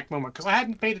that exact moment because I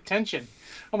hadn't paid attention.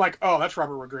 I'm like, oh, that's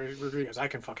Robert Rodriguez. I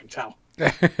can fucking tell.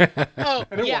 Oh,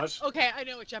 and it yeah. was. Okay, I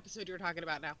know which episode you're talking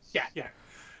about now. Yeah.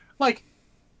 Like,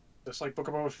 just like Book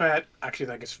of Boba Fett, I actually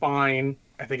think it's fine.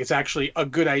 I think it's actually a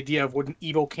good idea of what an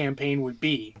evil campaign would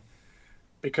be.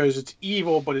 Because it's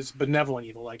evil, but it's benevolent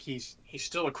evil. Like, he's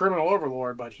still a criminal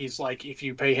overlord, but he's like, if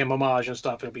you pay him homage and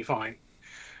stuff, it'll be fine.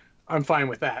 I'm fine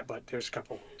with that, but there's a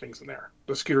couple things in there.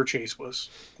 The scooter chase was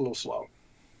a little slow.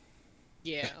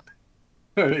 Yeah.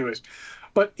 Anyways.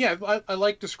 But, yeah, I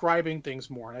like describing things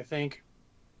more, and I think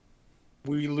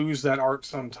we lose that art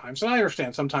sometimes. And I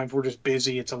understand sometimes we're just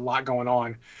busy. It's a lot going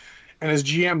on. And as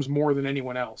GMs more than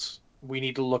anyone else, we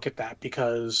need to look at that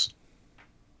because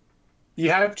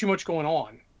you have too much going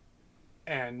on.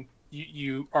 And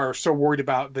you are so worried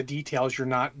about the details, you're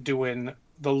not doing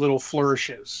the little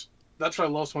flourishes. That's what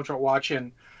I love so much about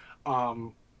watching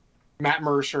Matt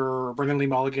Mercer or Brendan Lee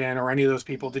Mulligan or any of those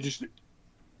people.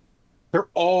 They're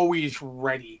always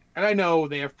ready. And I know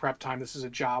they have prep time. This is a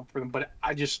job for them. But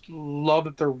I just love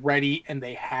that they're ready and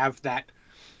they have that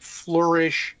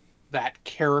flourish, that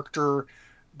character,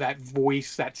 that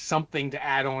voice, that something to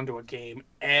add on to a game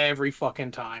every fucking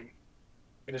time.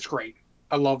 And it's great.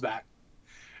 I love that.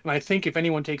 And I think if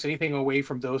anyone takes anything away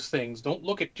from those things, don't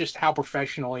look at just how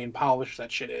professionally and polished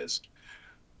that shit is.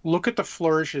 look at the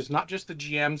flourishes, not just the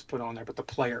GMs put on there, but the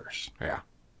players. Yeah.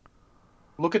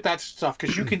 Look at that stuff,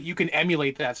 because you can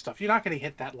emulate that stuff. You're not going to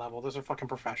hit that level. Those are fucking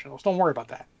professionals. Don't worry about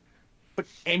that. But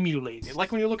emulate it.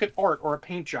 Like when you look at art or a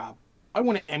paint job, I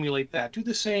want to emulate that. Do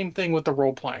the same thing with the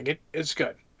role playing. It's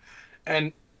good.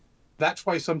 And that's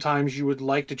why sometimes you would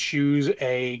like to choose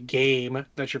a game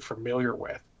that you're familiar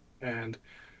with. And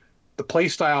the play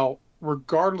style,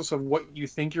 regardless of what you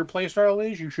think your play style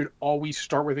is, you should always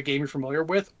start with a game you're familiar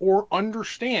with or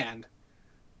understand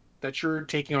that you're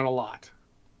taking on a lot.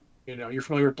 You know, you're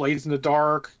familiar with Blades in the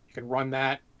Dark. You can run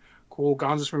that. Cool.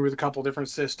 Gonzo's familiar with a couple different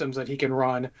systems that he can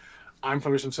run. I'm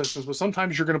familiar with some systems, but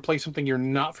sometimes you're going to play something you're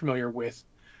not familiar with.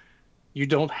 You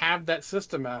don't have that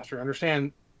system master.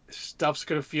 Understand, stuff's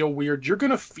going to feel weird. You're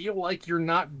going to feel like you're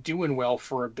not doing well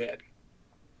for a bit.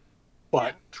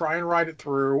 But try and ride it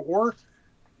through, or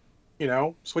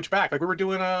switch back. Like we were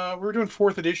doing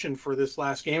fourth edition for this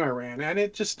last game I ran, and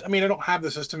it just, I don't have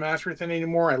the system mastery thing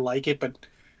anymore. I like it, but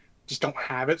just don't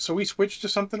have it. So we switched to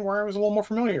something where I was a little more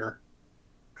familiar,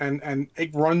 and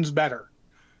it runs better.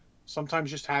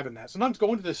 Sometimes just having that. Sometimes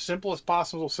going to the simplest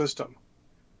possible system.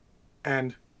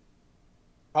 And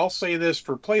I'll say this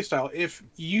for playstyle: if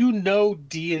you know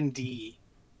D&D,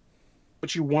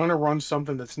 but you want to run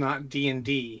something that's not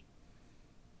D&D,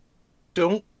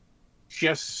 don't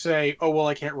just say, oh, well,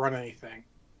 I can't run anything.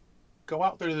 Go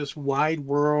out there to this wide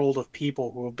world of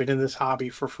people who have been in this hobby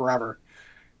for forever,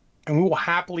 and we will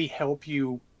happily help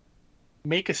you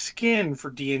make a skin for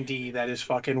D&D that is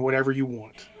fucking whatever you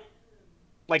want.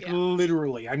 Like,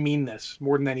 literally, I mean this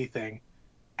more than anything.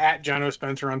 At John O.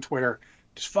 Spencer on Twitter.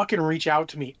 Just fucking reach out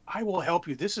to me. I will help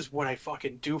you. This is what I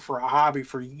fucking do for a hobby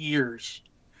for years.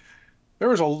 There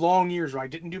was a long years where I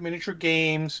didn't do miniature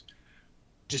games,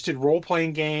 just did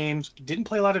role-playing games, didn't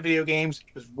play a lot of video games.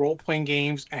 It was role-playing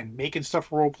games and making stuff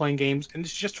for role-playing games, and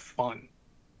it's just fun.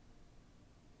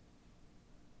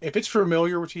 If it's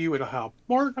familiar to you, it'll help.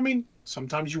 Or,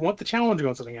 sometimes you want the challenge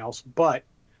on something else, but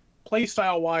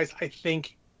playstyle-wise, I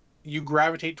think you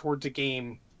gravitate towards a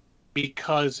game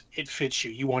because it fits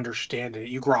you. You understand it.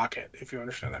 You grok it, if you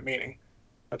understand that meaning.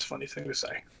 That's a funny thing to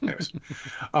say. Anyways.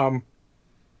 And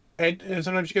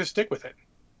sometimes you got to stick with it.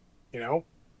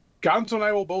 Gonzo and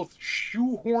I will both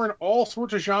shoehorn all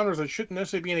sorts of genres that shouldn't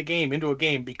necessarily be in a game into a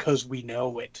game because we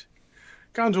know it.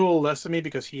 Gonzo a little less than me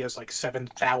because he has like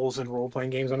 7,000 role-playing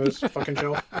games on his fucking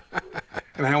shelf.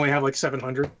 And I only have like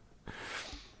 700.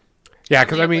 Yeah,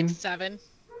 because Like 7.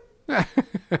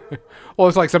 Well,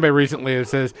 it's like somebody recently who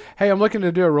says, hey, I'm looking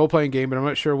to do a role-playing game, but I'm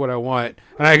not sure what I want.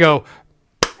 And I go,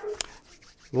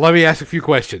 let me ask a few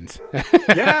questions.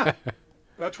 Yeah,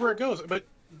 that's where it goes. But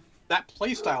that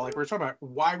play style, like we're talking about,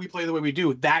 why we play the way we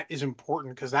do, that is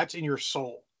important because that's in your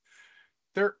soul.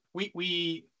 My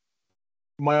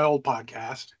old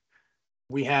podcast,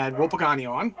 we had Will Pagani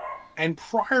on, and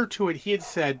prior to it, he had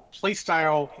said play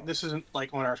style, this isn't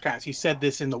like on our cast, he said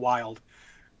this in the wild,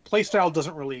 play style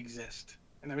doesn't really exist.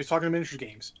 And then he's talking to miniature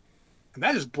games. And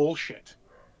that is bullshit.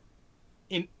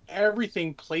 In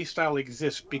everything, play style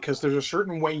exists because there's a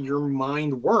certain way your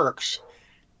mind works.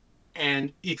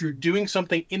 And if you're doing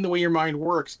something in the way your mind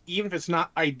works, even if it's not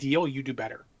ideal, you do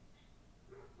better.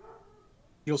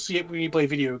 You'll see it when you play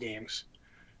video games.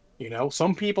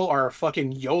 Some people are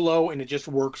fucking YOLO and it just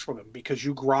works for them because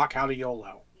you grok how to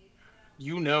YOLO.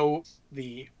 You know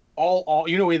the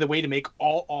way to make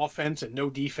all offense and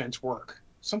no defense work.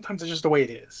 Sometimes it's just the way it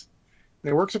is.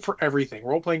 And it works for everything.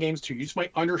 Role-playing games too. You just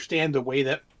might understand the way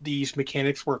that these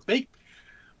mechanics work.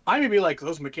 I may be like,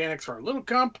 those mechanics are a little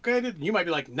complicated. And you might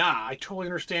be like, nah, I totally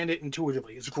understand it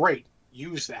intuitively. It's great.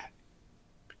 Use that.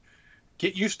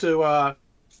 Get used to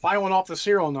filing off the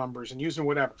serial numbers and using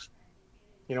whatever.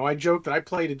 I joked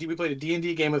that we played a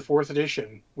D&D game with 4th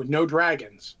edition with no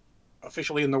dragons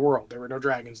officially in the world. There were no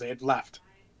dragons. They had left.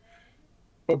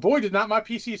 But boy, did not my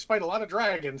PCs fight a lot of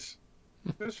dragons.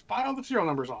 Just file the serial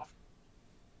numbers off.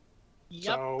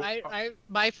 Yep. So,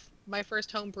 My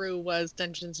first homebrew was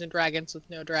Dungeons and Dragons with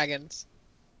no dragons.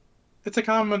 It's a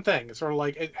common thing. It's sort of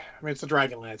like it's the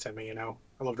Dragonlance in me.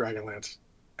 I love Dragonlance,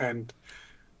 and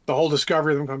the whole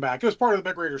discovery of them coming back. It was part of the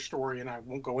big greater story, and I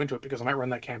won't go into it because I might run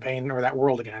that campaign or that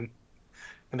world again.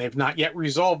 And they've not yet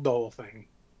resolved the whole thing,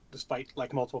 despite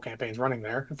like multiple campaigns running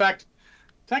there. In fact,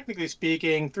 technically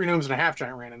speaking, 3 Gnomes and a Half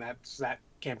Giant ran in that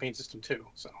campaign system too.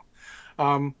 So,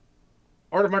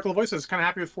 Art of Michael Voice is kind of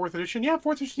happy with 4th edition. Yeah,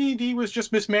 4th edition D&D was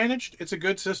just mismanaged. It's a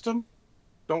good system.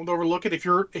 Don't overlook it. If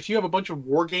you have a bunch of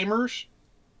war gamers,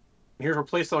 and here's where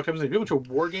playstyle comes in. If you have a bunch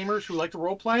of war gamers who like to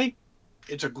role play,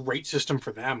 it's a great system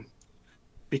for them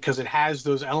because it has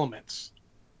those elements.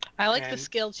 I like the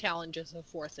skill challenges of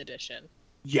 4th edition.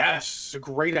 Yes, it's a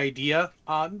great idea.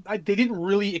 They didn't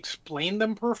really explain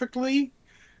them perfectly.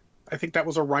 I think that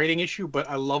was a writing issue, but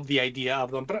I love the idea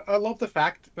of them. But I love the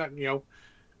fact that,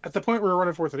 at the point we were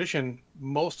running fourth edition,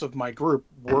 most of my group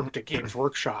worked at Games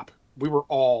Workshop. We were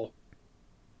all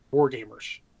war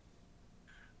gamers.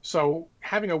 So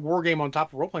having a war game on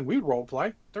top of role playing, we would role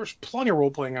play. There's plenty of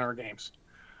role playing in our games.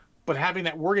 But having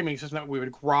that wargaming system that we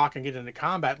would grok and get into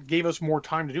combat gave us more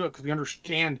time to do it because we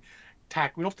understand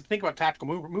we don't have to think about tactical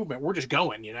movement. We're just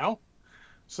going,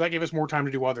 So that gave us more time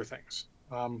to do other things.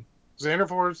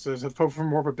 Xanderforce is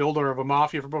more of a builder of a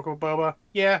mafia for Book of Boba.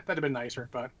 Yeah, that'd have been nicer.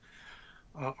 But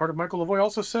Art of Michael Lavoie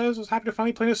also says, I was happy to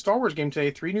finally play a Star Wars game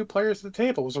today. 3 new players at the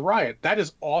table. It was a riot. That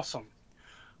is awesome.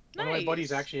 One of my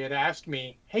buddies actually had asked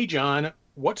me, hey, John,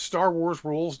 what Star Wars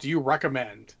rules do you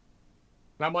recommend?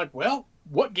 And I'm like, well,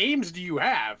 what games do you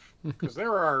have? Because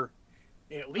there are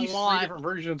at least 3 different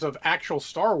versions of actual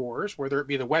Star Wars, whether it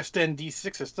be the West End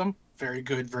D6 system, very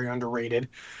good, very underrated.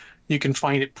 You can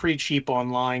find it pretty cheap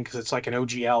online because it's like an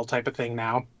OGL type of thing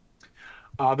now.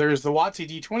 There's the WotC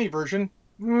D20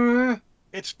 version.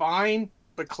 It's fine,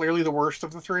 but clearly the worst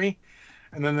of the 3.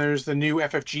 And then there's the new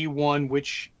FFG one,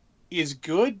 which is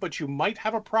good, but you might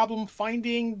have a problem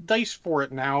finding dice for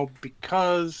it now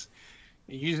because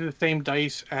it uses the same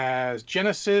dice as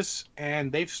Genesis,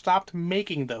 and they've stopped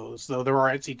making those, though there are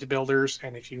Etsy builders,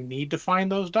 and if you need to find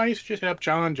those dice, just hit up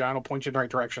John. John will point you in the right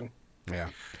direction. Yeah.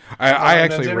 I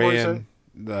actually ran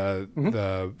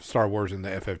the Star Wars in the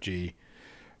FFG,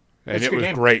 and it was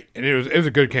great. And it was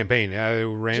a good campaign. It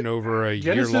ran over a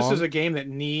year long. Genesis is a game that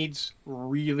needs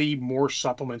really more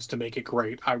supplements to make it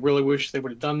great. I really wish they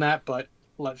would have done that, but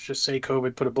let's just say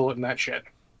COVID put a bullet in that shit.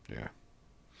 Yeah.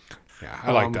 Yeah,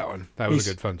 I like that one. That was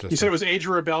a good fun system. He said it was Age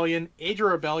of Rebellion. Age of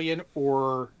Rebellion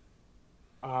or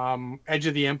Edge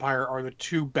of the Empire are the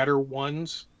 2 better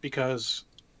ones because,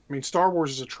 Star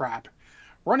Wars is a trap.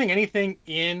 Running anything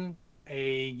in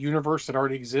a universe that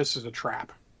already exists is a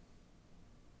trap.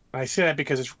 And I say that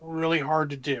because it's really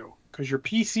hard to do because your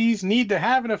PCs need to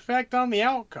have an effect on the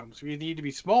outcome. So you need to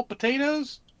be small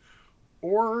potatoes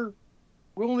or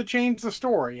willing to change the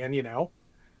story. And,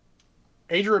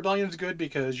 Age of Rebellion is good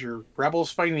because you're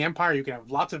rebels fighting the Empire. You can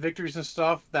have lots of victories and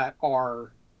stuff that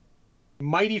are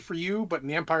mighty for you, but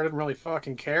the Empire doesn't really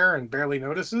fucking care and barely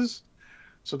notices.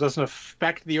 So it doesn't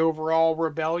affect the overall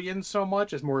rebellion so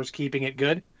much. It's more as keeping it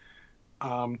good.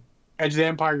 Edge of the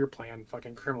Empire, you're playing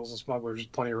fucking criminals and smugglers. There's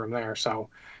plenty of room there. So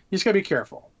you just got to be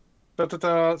careful.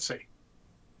 Let's see.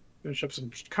 Finish up some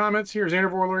comments here.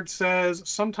 Xander Warlord says,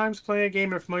 sometimes playing a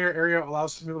game in a familiar area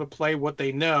allows some people to play what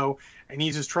they know and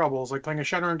eases troubles, like playing a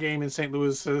Shadowrun game in St.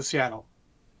 Louis, Seattle.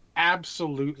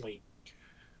 Absolutely.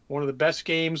 One of the best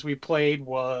games we played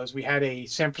was we had a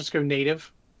San Francisco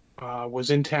native, was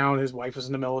in town. His wife was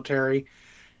in the military.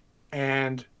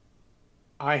 And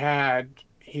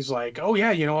he's like, oh yeah,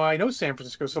 I know San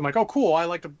Francisco. So I'm like, oh cool. I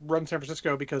like to run San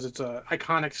Francisco because it's a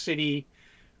iconic city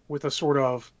with a sort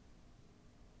of,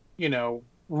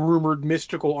 rumored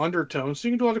mystical undertones. So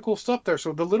you can do a lot of cool stuff there.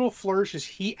 So the little flourishes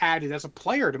he added as a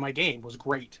player to my game was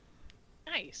great.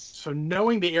 Nice. So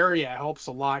knowing the area helps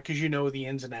a lot because you know the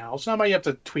ins and outs. Now you have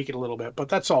to tweak it a little bit, but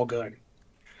that's all good.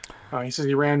 He says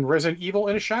he ran Resident Evil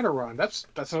in a Shadowrun. That's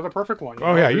another perfect one.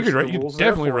 You could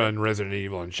definitely run Resident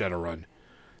Evil in Shadowrun.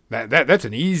 That's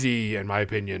an easy, in my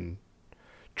opinion,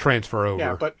 transfer over.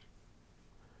 Yeah, but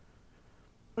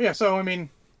so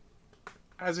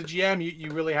as a GM, you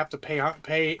really have to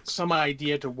pay some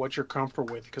idea to what you're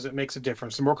comfortable with because it makes a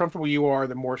difference. The more comfortable you are,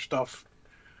 the more stuff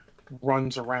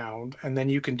runs around, and then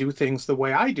you can do things the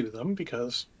way I do them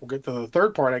because we'll get to the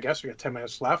third part, I guess. We got 10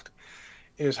 minutes left.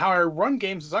 Is how I run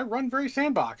games is I run very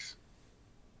sandbox.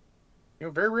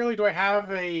 Very rarely do I have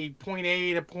a point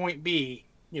A to point B.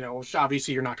 Which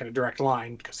obviously you're not going to direct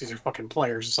line because these are fucking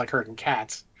players. It's like herding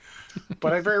cats.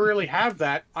 But I very rarely have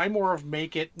that. I more of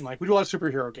make it like we do a lot of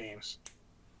superhero games.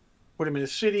 Put them in a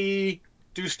city,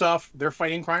 do stuff. They're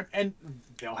fighting crime, and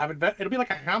they'll have it. It'll be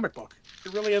like a comic book.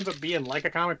 It really ends up being like a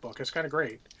comic book. It's kind of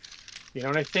great,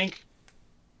 And I think,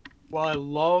 while I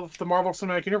love the Marvel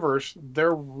Cinematic Universe,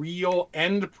 their real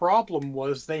end problem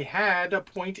was they had a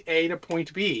point A to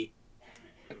point B,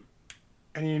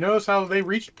 and you notice how they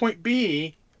reached point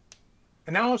B,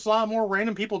 and now it's a lot more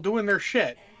random people doing their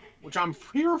shit, which I'm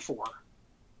here for.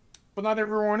 But not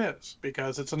everyone is,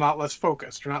 because it's a lot less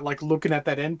focused. You're not like looking at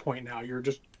that end point now. You're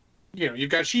just, you've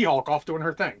got She-Hulk off doing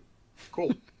her thing.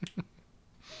 Cool.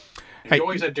 Hey. You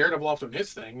always had Daredevil off doing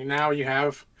his thing, and now you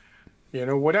have,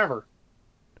 whatever.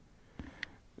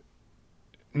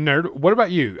 Nerd, what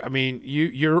about you?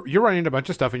 You're running a bunch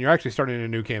of stuff, and you're actually starting a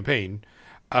new campaign.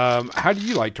 How do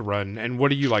you like to run, and what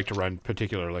do you like to run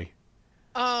particularly?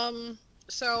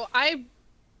 So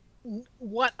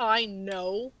what I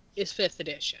know is 5th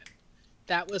edition.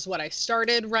 That was what I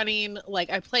started running. Like,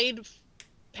 I played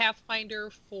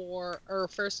Pathfinder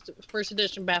first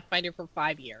edition Pathfinder for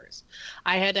 5 years.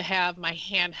 I had to have my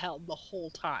handheld the whole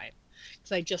time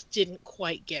because I just didn't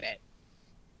quite get it.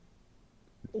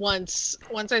 Once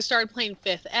I started playing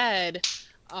 5th Ed,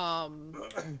 I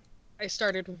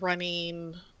started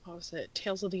running, what was it,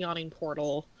 Tales of the Yawning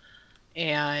Portal,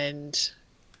 and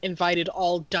invited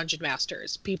all dungeon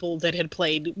masters, people that had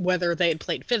played, whether they had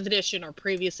played 5th edition or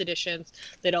previous editions,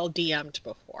 they'd all DM'd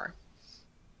before.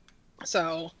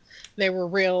 So they were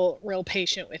real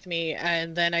patient with me,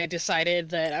 and then I decided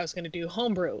that I was going to do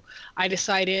homebrew. I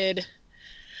decided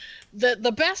that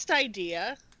the best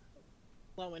idea,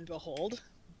 lo and behold,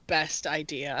 best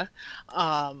idea,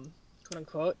 quote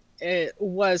unquote, it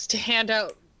was to hand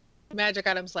out magic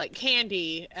items like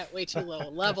candy at way too low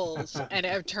levels and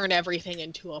turn everything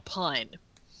into a pun.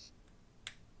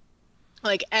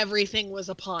 Like, everything was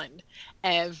a pun.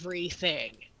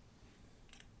 Everything.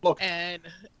 Look, and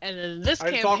in this I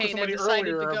campaign, talked with I somebody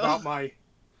decided earlier to go...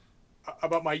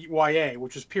 about my YA,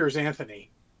 which is Piers Anthony.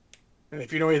 And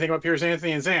if you know anything about Piers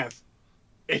Anthony and Xanth,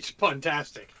 it's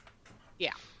fantastic.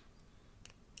 Yeah.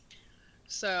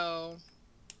 So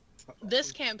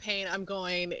this campaign, I'm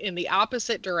going in the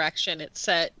opposite direction. It's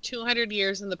set 200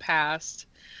 years in the past,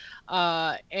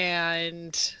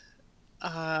 and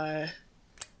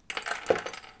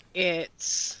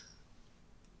it's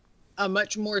a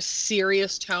much more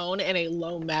serious tone and a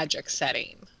low magic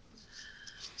setting.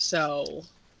 So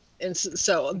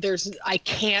I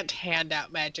can't hand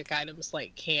out magic items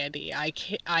like candy.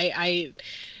 I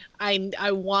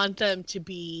want them to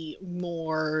be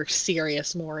more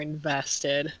serious, more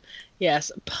invested.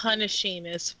 Yes, punishing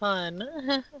is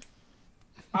fun.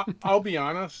 I'll be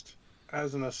honest,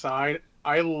 as an aside,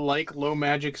 I like low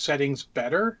magic settings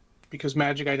better because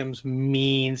magic items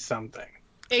mean something.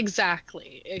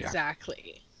 Exactly.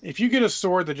 If you get a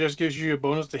sword that just gives you a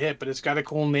bonus to hit, but it's got a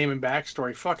cool name and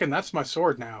backstory, fucking that's my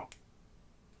sword now.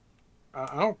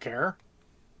 I don't care.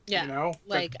 Yeah, you know,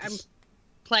 like I'm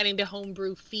planning to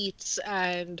homebrew feats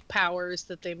and powers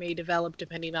that they may develop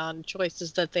depending on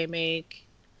choices that they make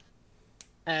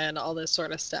and all this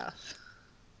sort of stuff.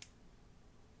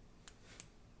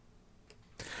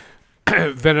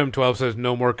 Venom 12 says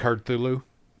no more Cthulhu.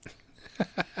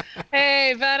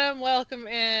 Hey, Venom, welcome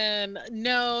in.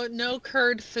 No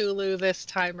Cthulhu this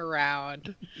time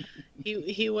around.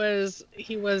 He was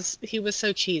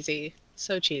so cheesy.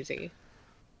 So cheesy.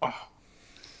 Oh,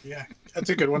 yeah,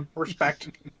 that's a good one. Respect.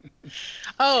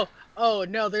 Oh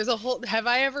no, there's a whole... Have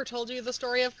I ever told you the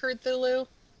story of Cthulhu?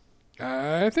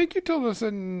 I think you told us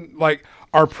in like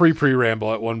our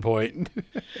pre-ramble at one point.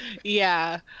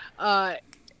 Yeah.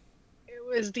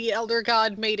 It was the elder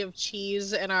god made of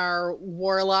cheese, and our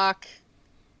warlock,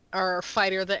 our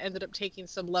fighter that ended up taking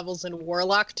some levels in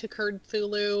warlock to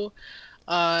Cthulhu,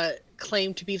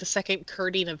 claimed to be the second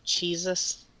Curding of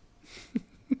Jesus.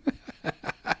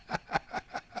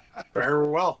 Very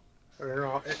well.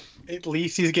 At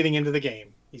least he's getting into the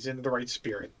game. He's into the right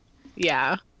spirit.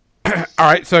 Yeah. All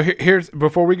right, so here's,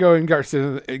 before we go and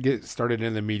get started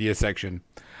in the media section,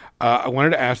 I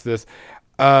wanted to ask this.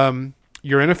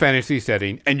 You're in a fantasy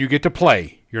setting, and you get to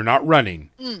play. You're not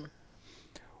running.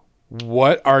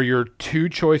 What are your two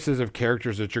choices of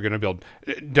characters that you're going to build?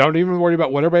 Don't even worry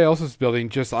about what everybody else is building.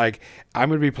 Just like, I'm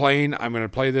going to be playing. I'm going to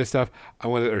play this stuff.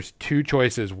 There's two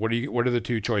choices. What are the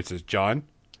two choices, John?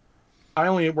 I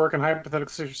only work in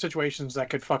hypothetical situations that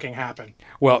could fucking happen.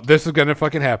 Well, this is going to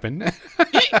fucking happen.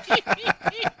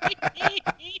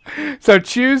 So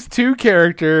choose two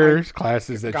characters,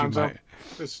 classes that Gonzo, you might...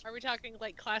 Are we talking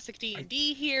like classic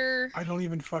D&D here? I don't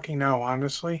even fucking know,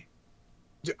 honestly.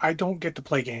 I don't get to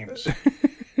play games.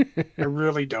 I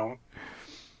really don't.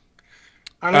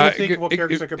 I don't even think of what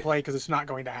characters I could play because it's not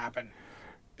going to happen.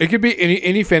 It could be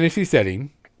any fantasy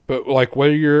setting, but like what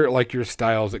are your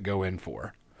styles that go in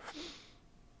for?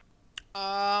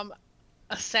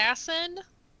 Assassin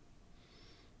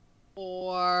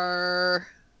or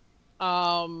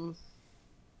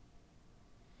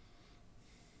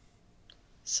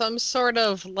some sort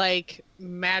of like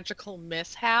magical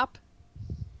mishap.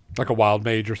 Like a wild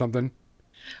mage or something?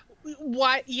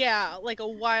 What? Yeah, like a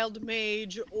wild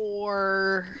mage,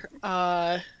 or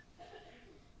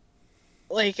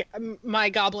like my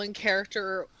goblin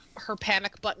character, her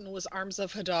panic button was Arms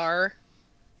of Hadar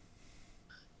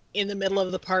in the middle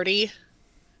of the party.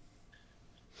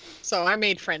 So I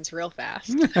made friends real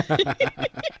fast.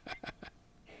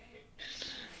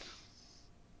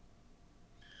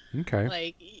 Okay.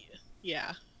 Like,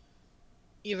 yeah.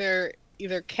 Either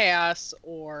either chaos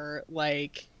or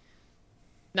like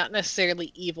not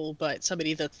necessarily evil, but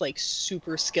somebody that's like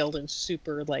super skilled and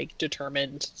super like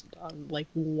determined on like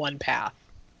one path.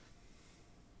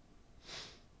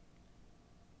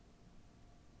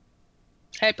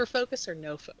 Hyper focus or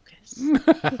no focus?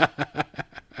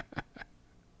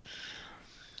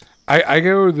 I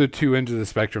go the two ends of the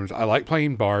spectrums. I like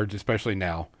playing bards, especially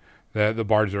now. The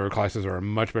bards or classes are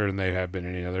much better than they have been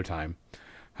any other time.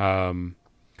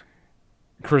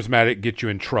 Charismatic, get you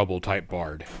in trouble type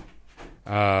bard.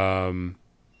 And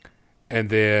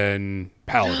then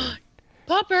paladin.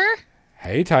 Pupper!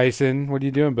 Hey Tyson, what are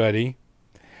you doing, buddy?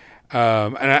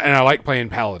 And I like playing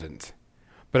paladins.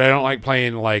 But I don't like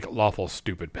playing like lawful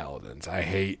stupid paladins. I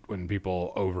hate when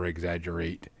people over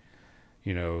exaggerate,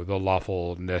 the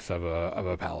lawfulness of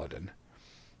a paladin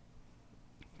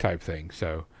type thing.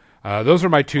 So those are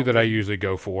my two that I usually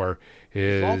go for.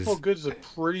 Is Lawful Good's a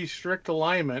pretty strict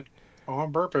alignment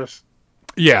on purpose.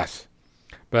 Yes,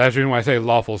 but that's the reason why I say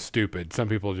lawful stupid. Some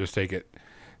people just take it.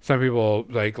 Some people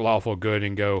like lawful good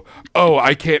and go, "Oh,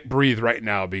 I can't breathe right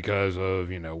now because of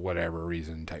whatever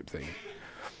reason" type thing.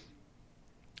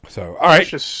 So, all right.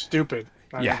 It's just stupid.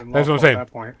 Not Yeah, even that's what I'm saying.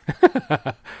 lawful at that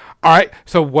point. All right.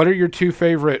 So, what are your two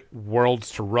favorite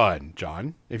worlds to run,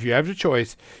 John? If you have the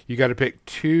choice, you got to pick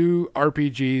two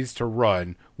RPGs to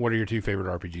run. What are your two favorite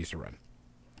RPGs to run?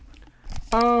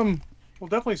 Well,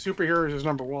 definitely superheroes is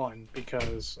number one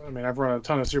because I've run a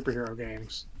ton of superhero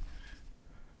games.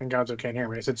 And Gonzo can't hear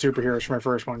me. I said superheroes for my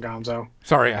first one, Gonzo.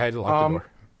 Sorry, I had to lock the door.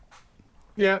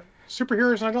 Yeah,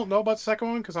 superheroes. And I don't know about the second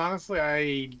one because honestly,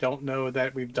 I don't know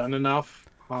that we've done enough.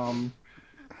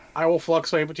 I will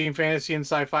fluctuate between fantasy and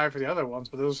sci-fi for the other ones,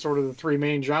 but those are sort of the three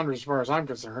main genres as far as I'm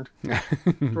concerned. We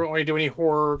don't really do any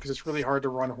horror because it's really hard to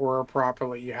run horror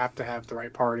properly. You have to have the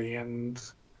right party, and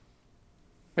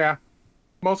yeah,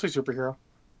 mostly superhero.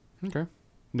 Okay.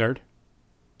 Nerd.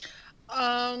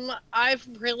 I've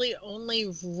really only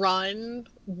run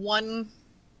one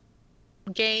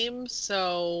game,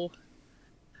 so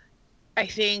I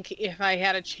think if I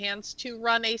had a chance to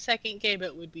run a second game,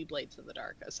 it would be Blades of the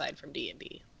Dark, aside from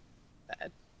D&D.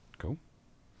 Cool.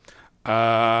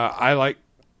 I like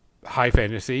high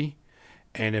fantasy,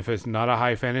 and if it's not a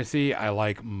high fantasy, I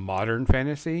like modern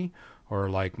fantasy or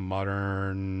like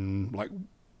modern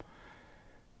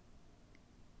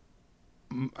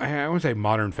I would say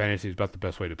modern fantasy is about the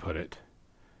best way to put it.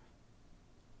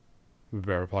 Would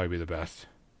probably be the best.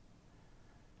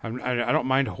 I don't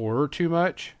mind horror too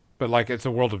much, but like it's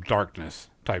a world of darkness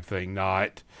type thing,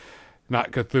 not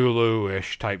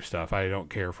Cthulhu-ish type stuff. I don't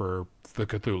care for the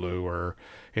Cthulhu or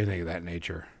anything of that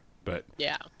nature. But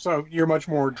yeah. So you're much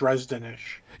more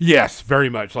Dresden-ish. Yes, very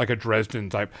much like a Dresden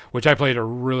type, which I played a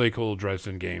really cool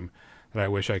Dresden game that I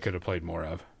wish I could have played more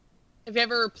of. Have you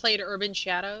ever played Urban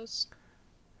Shadows?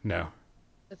 No.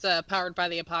 It's a Powered by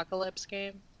the Apocalypse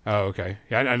game. Oh, okay.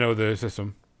 Yeah, I know the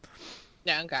system.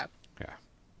 Yeah, okay. Yeah.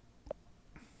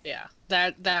 Yeah,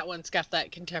 that one's got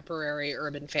that contemporary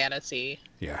urban fantasy.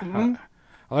 Yeah. Mm-hmm.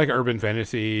 I like urban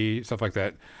fantasy, stuff like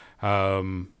that.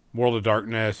 World of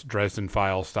Darkness, Dresden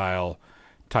File style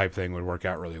type thing would work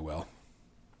out really well.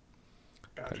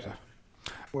 Gotcha.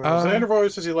 Well,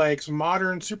 Xander says he likes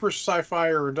modern super sci-fi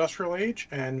or industrial age,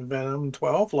 and Venom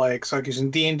 12 likes using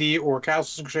D&D or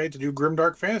Castle Crusade to do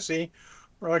grimdark fantasy,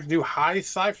 or like to do high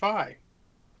sci-fi.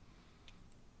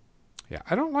 Yeah,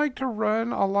 I don't like to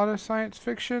run a lot of science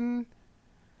fiction.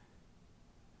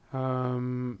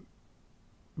 But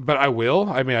I will.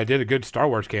 I did a good Star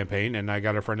Wars campaign, and I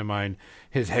got a friend of mine,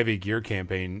 his Heavy Gear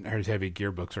campaign, his Heavy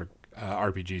Gear books are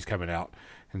RPGs coming out.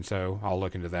 And so I'll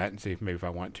look into that and see if I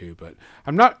want to. But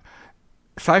I'm not...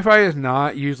 Sci-fi is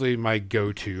not usually my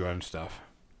go-to on stuff.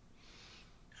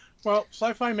 Well,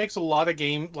 sci-fi makes a lot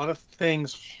of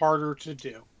things harder to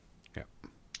do. Yeah.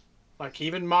 Like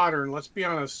even modern, let's be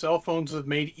honest, cell phones have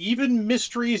made even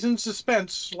mysteries and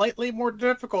suspense slightly more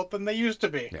difficult than they used to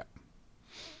be. Yeah.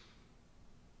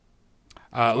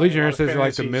 Legionnaire says you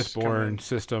like the Mistborn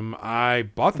system. I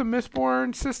bought the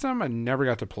Mistborn system. I never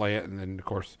got to play it. And then, of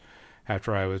course...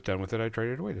 After I was done with it, I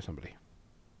traded it away to somebody.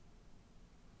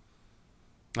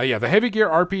 Yeah, the Heavy Gear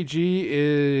RPG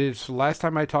is, last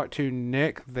time I talked to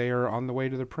Nick, they are on the way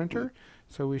to the printer,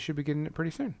 so we should be getting it pretty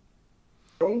soon.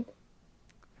 Cool.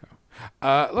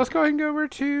 Let's go ahead and go over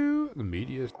to the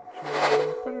media.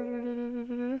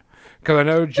 Because I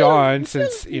know John,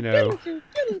 since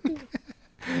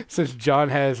John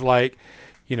has,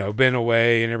 been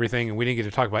away and everything, and we didn't get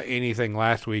to talk about anything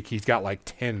last week, he's got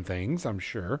 10 things, I'm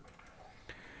sure.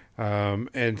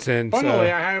 And since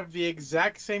Funnily, I have the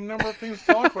exact same number of things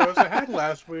to talk about as I had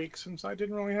last week, since I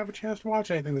didn't really have a chance to watch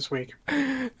anything this week.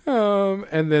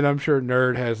 and then I'm sure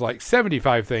Nerd has like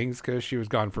 75 things because she was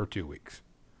gone for 2 weeks.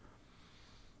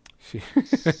 She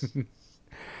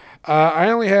I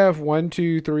only have 1,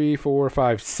 2, 3, 4,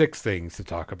 5, 6 things to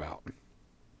talk about.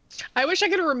 I wish I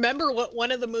could remember what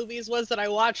one of the movies was that I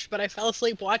watched, but I fell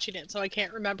asleep watching it, so I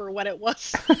can't remember what it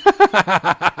was.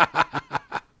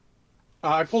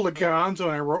 I pulled a Gonzo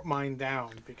and I wrote mine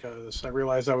down because I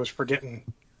realized I was forgetting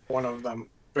one of them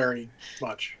very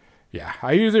much. Yeah,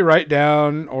 I usually write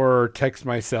down or text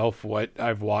myself what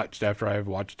I've watched after I've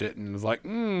watched it, and it's like,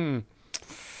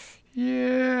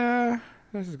 yeah,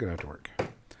 this is gonna have to work.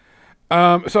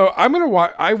 So I'm gonna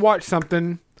watch. I watched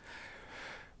something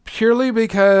purely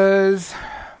because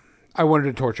I wanted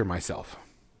to torture myself,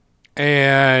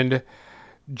 and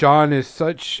John is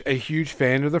such a huge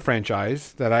fan of the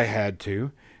franchise that I had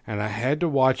to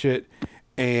watch it.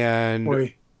 And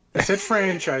Wait, I said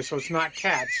franchise, so it's not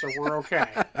Cats, so we're okay.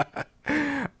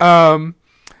 I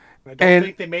don't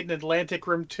think they made an Atlantic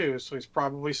Rim 2, so he's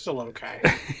probably still okay.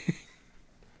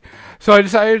 So I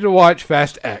decided to watch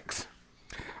Fast X.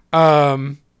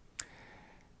 Holy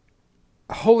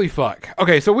fuck.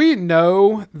 Okay, so we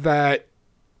know that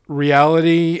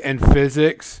reality and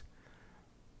physics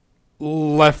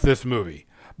left this movie.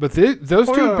 But those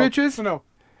two bitches... No.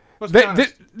 They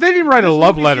didn't write a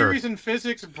love letter. Theories and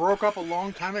physics broke up a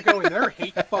long time ago, and they're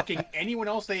hate fucking anyone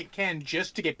else they can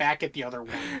just to get back at the other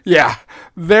one. Yeah.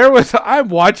 I'm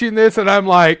watching this, and I'm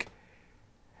like,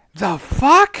 the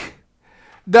fuck?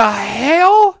 The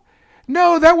hell?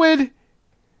 No, that would...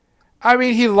 I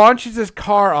mean, he launches his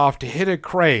car off to hit a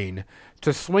crane,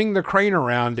 to swing the crane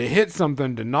around, to hit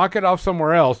something, to knock it off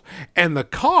somewhere else, and the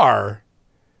car,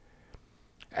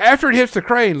 after it hits the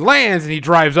crane, lands and he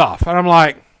drives off. And I'm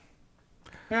like,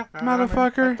 yeah,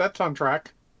 motherfucker. I mean, that's on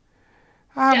track.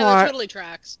 That totally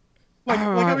tracks. Like,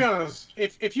 I'll be honest,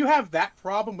 if you have that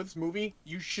problem with this movie,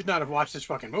 you should not have watched this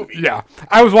fucking movie. Yeah,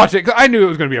 I was watching it because I knew it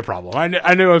was going to be a problem.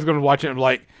 I knew I was going to watch it and be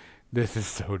like, this is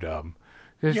so dumb.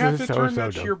 This you have is to turn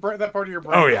that part of your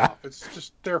brain off. It's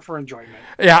just there for enjoyment.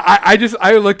 Yeah, I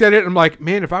looked at it and I'm like,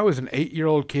 man, if I was an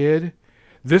 8-year-old kid,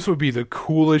 this would be the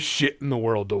coolest shit in the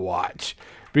world to watch.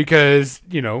 Because,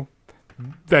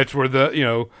 that's where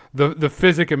the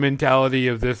physic and mentality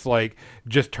of this, like,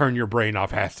 just turn your brain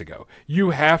off has to go. You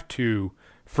have to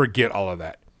forget all of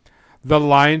that. The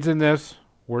lines in this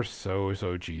were so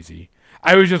cheesy.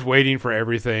 I was just waiting for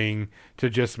everything to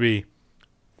just be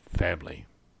family.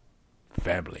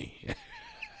 Family.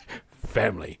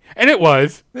 And it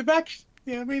was. They've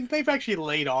actually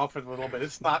laid off it a little bit.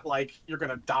 It's not like you're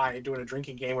going to die doing a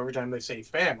drinking game every time they say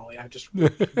family. I just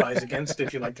advise against it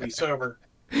if you like to be sober.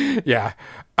 Yeah.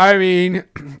 I mean,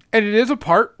 and it is a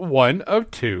part 1 of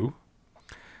 2.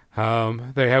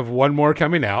 They have one more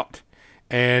coming out,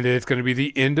 and it's going to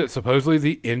be supposedly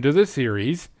the end of the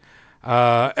series.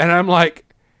 And I'm like,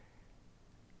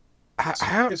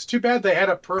 it's too bad they had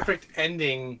a perfect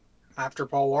ending after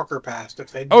Paul Walker passed.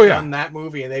 If they'd done that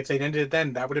movie and if they'd ended it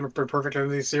then, that would have been perfect end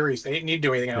of the series. They didn't need to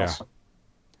do anything else. Yeah.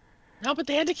 No, but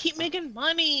they had to keep making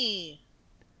money.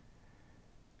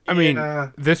 I mean,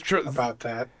 about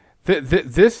that.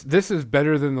 This is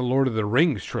better than the Lord of the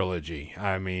Rings trilogy.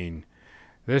 I mean,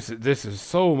 this is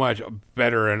so much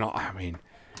better, and I mean,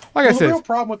 like I said, the real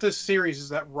problem with this series is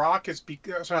that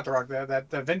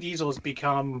that Vin Diesel has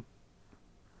become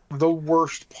the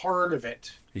worst part of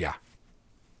it. Yeah.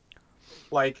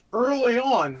 Like early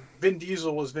on, Vin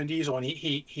Diesel was Vin Diesel, and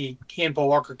he and Paul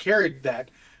Walker carried that.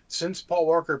 Since Paul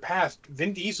Walker passed,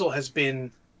 Vin Diesel has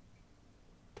been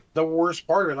the worst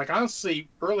part of it. Like honestly,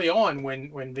 early on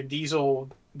when Vin Diesel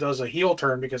does a heel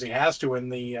turn because he has to in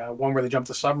the one where they jump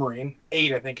the submarine,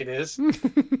 8 I think it is.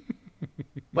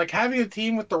 Like having a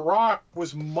team with The Rock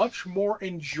was much more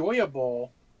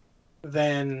enjoyable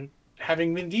than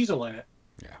having Vin Diesel in it.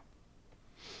 Yeah.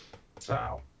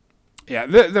 So. Yeah,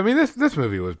 this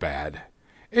movie was bad.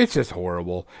 It's just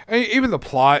horrible. I mean, even the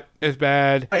plot is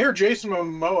bad. I hear Jason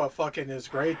Momoa fucking is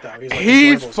great though.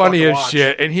 He's funny as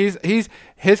shit, and his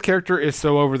character is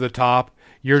so over the top.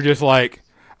 You're just like,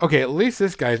 okay, at least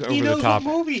this guy's over the top. He knows what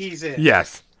movie he's in.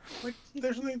 Yes.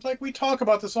 Like we talk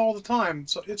about this all the time.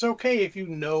 So it's okay if you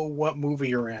know what movie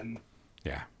you're in.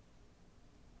 Yeah.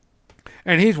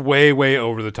 And he's way, way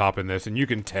over the top in this, and you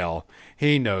can tell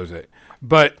he knows it.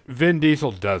 But Vin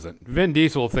Diesel doesn't. Vin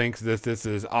Diesel thinks this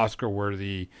is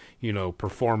Oscar-worthy,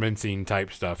 performancing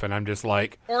type stuff, and I'm just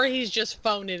like... Or he's just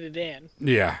phoning it in.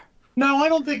 Yeah. No, I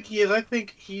don't think he is. I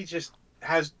think he just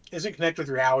isn't connected with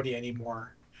reality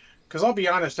anymore. Because I'll be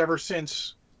honest, ever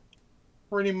since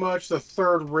pretty much the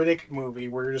third Riddick movie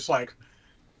where you're just like,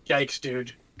 yikes,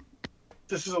 dude.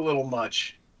 This is a little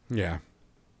much. Yeah.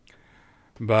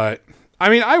 But, I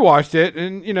mean, I watched it,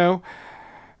 and, you know,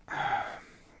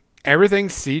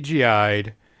 everything's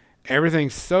CGI'd.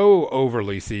 Everything's so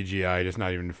overly CGI'd, it's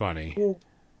not even funny. Well,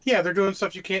 yeah, they're doing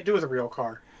stuff you can't do with a real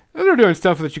car. And they're doing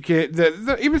stuff that you can't,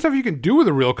 even stuff you can do with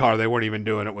a real car, they weren't even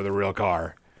doing it with a real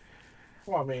car.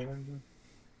 Well, I mean,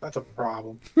 that's a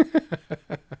problem.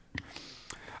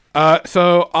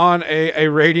 So on a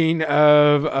rating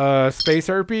of space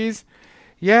herpes,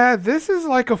 yeah, this is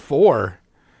like a 4.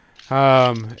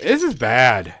 This is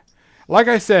bad. Like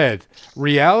I said,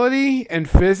 reality and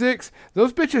physics,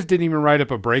 those bitches didn't even write up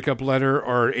a breakup letter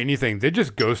or anything. They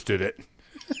just ghosted it.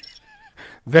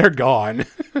 They're gone.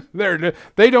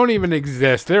 They don't even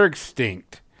exist. They're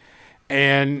extinct.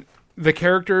 And the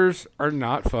characters are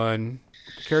not fun.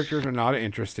 The characters are not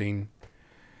interesting.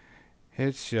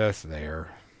 It's just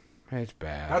there. It's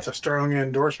bad. That's a sterling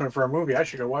endorsement for a movie. I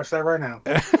should go watch that right now.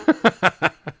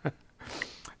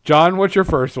 John, what's your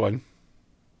first one?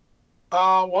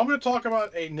 Well, I'm going to talk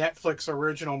about a Netflix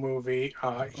original movie,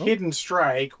 Hidden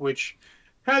Strike, which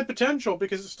had potential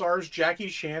because it stars Jackie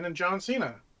Chan and John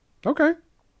Cena. Okay.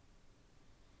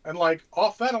 And, like,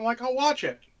 off that, I'm like, I'll watch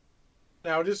it.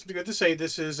 Now, it is good to say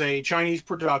this is a Chinese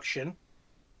production.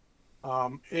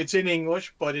 It's in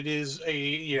English, but it is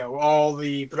all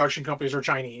the production companies are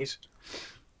Chinese.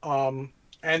 And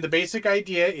the basic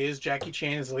idea is Jackie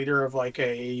Chan is the leader of, like,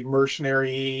 a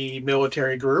mercenary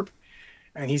military group.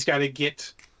 And he's got to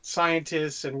get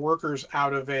scientists and workers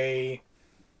out of a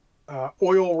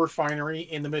oil refinery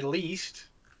in the Middle East,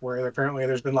 where apparently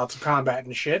there's been lots of combat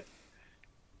and shit.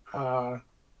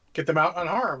 Get them out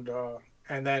unharmed.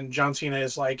 And then John Cena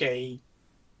is like a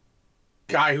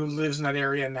guy who lives in that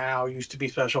area now, used to be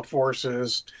Special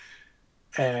Forces,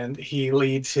 and he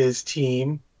leads his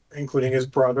team, including his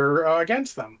brother,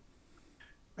 against them.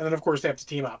 And then, of course, they have to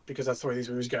team up, because that's the way these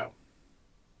movies go.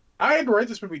 I had to write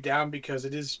this movie down because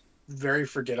it is very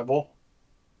forgettable.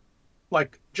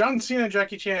 Like, John Cena and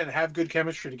Jackie Chan have good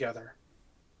chemistry together.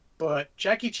 But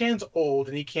Jackie Chan's old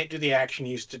and he can't do the action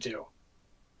he used to do.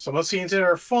 Some of the scenes in it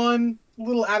are fun, a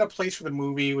little out of place for the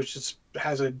movie, which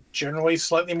has a generally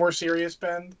slightly more serious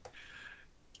bend.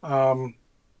 Yeah,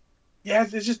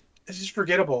 it's just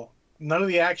forgettable. None of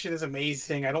the action is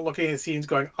amazing. I don't look at any of the scenes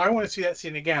going, I want to see that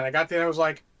scene again. I got there and I was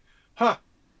like, huh.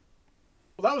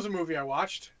 Well, that was a movie I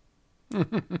watched.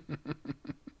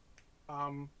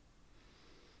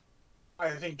 I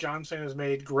think John Cena has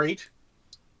made great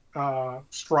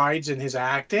strides in his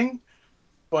acting,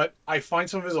 but I find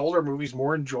some of his older movies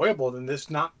more enjoyable than this,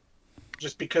 not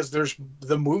just because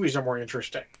the movies are more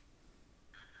interesting.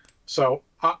 So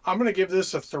I'm going to give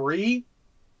this a 3.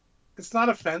 It's not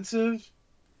offensive.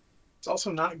 It's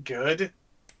also not good.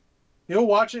 You'll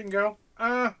watch it and go,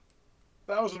 that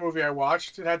was a movie I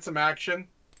watched. It had some action.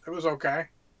 It was okay.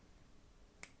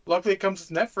 Luckily, it comes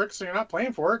with Netflix, so you're not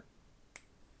paying for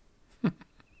it.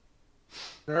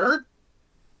 Nerd?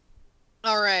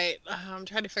 All right. I'm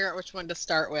trying to figure out which one to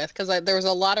start with, because there was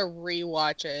a lot of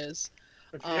rewatches.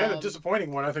 If you had a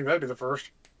disappointing one, I think that'd be the first.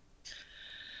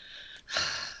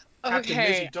 Captain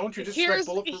Okay. Mizzy, don't you disrespect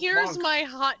Bulletproof Here's Monk. my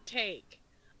hot take.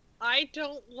 I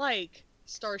don't like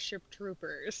Starship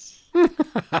Troopers.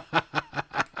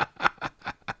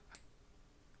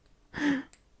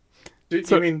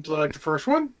 You mean like the first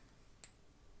one?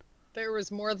 There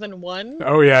was more than one?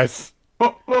 Oh, yes.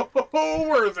 Oh,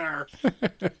 were there?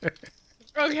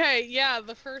 Okay, yeah,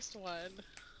 the first one.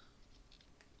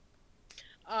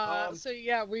 So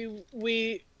yeah,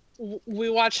 we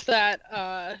watched that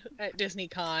at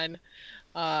DisneyCon.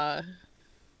 And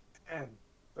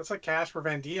that's like Casper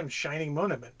Van Diemen's Shining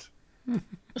Monument.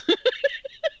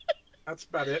 That's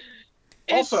about it.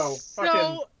 Also,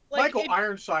 fucking Michael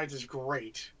Ironsides is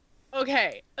great.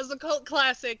 Okay, as a cult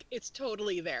classic, it's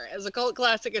totally there.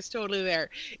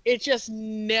 It just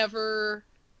never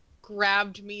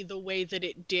grabbed me the way that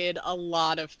it did a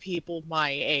lot of people my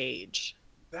age.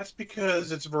 That's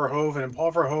because it's Verhoeven, and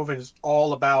Paul Verhoeven is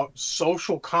all about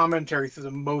social commentary through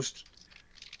the most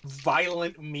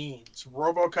violent means.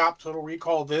 RoboCop, Total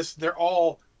Recall, they're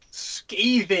all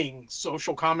scathing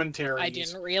social commentaries. I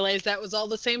didn't realize that was all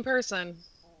the same person.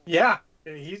 Yeah,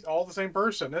 he's all the same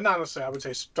person. And honestly, I would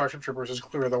say Starship Troopers is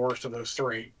clearly the worst of those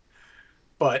three.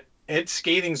 But it's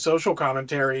scathing social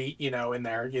commentary, in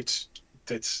there. It's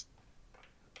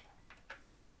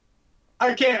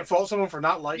I can't fault someone for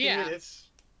not liking it. It's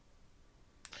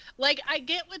like, I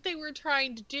get what they were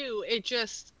trying to do.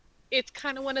 It's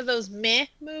kind of one of those meh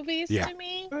movies to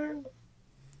me.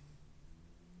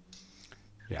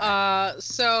 Yeah.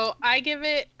 So I give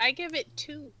it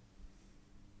 2.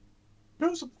 It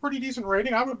was a pretty decent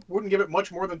rating. I wouldn't give it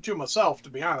much more than 2 myself, to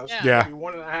be honest. Yeah. Yeah. Maybe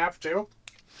 1.5, 2. Yeah.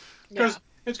 Because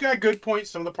it's got good points.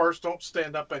 Some of the parts don't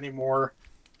stand up anymore.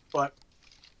 But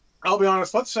I'll be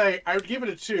honest. Let's say I would give it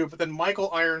a 2, but then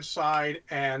Michael Ironside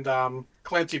and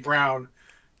Clancy Brown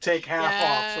take half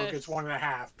off, so it gets Yes.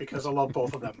 1.5 because I love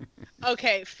both of them.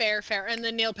 Okay, fair. And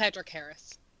then Neil Patrick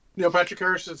Harris. Neil Patrick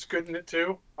Harris is good in it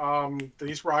too.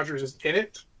 Denise Rogers is in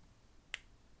it.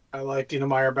 I like Dina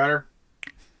Meyer better.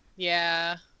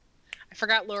 Yeah. I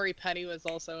forgot Lori Petty was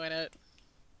also in it.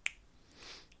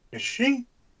 Is she?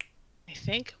 I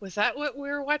think. Was that what we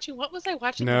were watching? What was I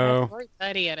watching? that No. had Lori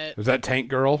Petty in it. Was that Tank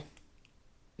Girl?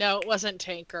 No, it wasn't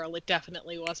Tank Girl. It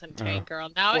definitely wasn't Oh. Tank Girl.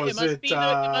 Now it Was must it, be it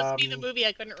must be the movie.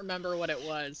 I couldn't remember what it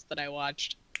was that I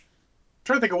watched. I'm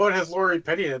trying to think of what has Lori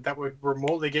Petty in it that would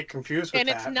remotely get confused with And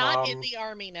that. it's not in the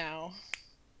army now.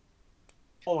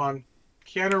 Hold on.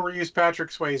 Keanu Reeves, Patrick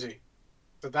Swayze. Is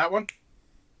it that one?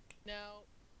 No.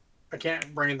 I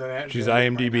can't brain that. She's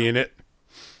IMDb in it.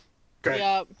 Okay.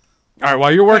 Yep. All right,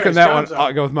 while you're working Anyways, that one, John's up.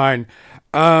 I'll go with mine.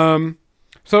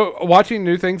 So watching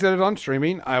new things that is on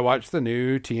streaming, I watched the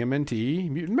new TMNT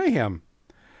Mutant Mayhem.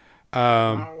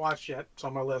 I haven't watched yet. It's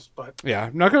on my list, but Yeah,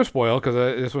 I'm not going to spoil because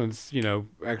this one's,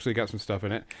 actually got some stuff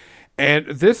in it. And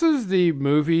this is the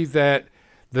movie that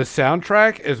the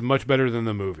soundtrack is much better than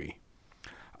the movie.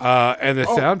 And the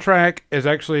soundtrack is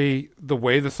actually, the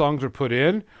way the songs are put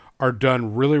in are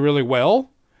done really, really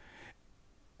well.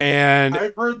 And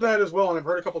I've heard that as well, and I've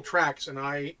heard a couple tracks, and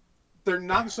they're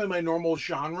not necessarily my normal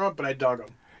genre, but I dug them.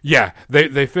 yeah,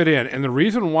 they fit in. And the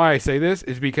reason why I say this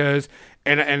is because,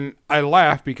 and I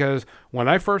laugh because when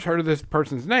I first heard of this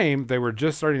person's name, they were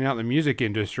just starting out in the music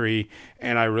industry,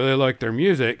 and I really liked their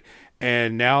music.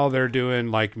 And now they're doing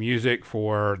like music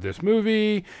for this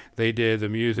movie. They did the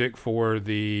music for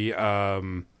the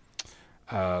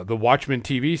Watchmen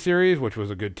TV series, which was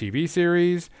a good TV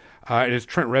series. And it's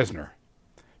Trent Reznor.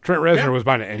 Trent Reznor was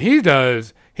behind it, and he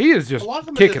is just A lot of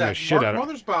them kicking did the that. shit out Mark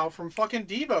of it. Mothersbaugh from fucking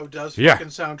Devo does Yeah. fucking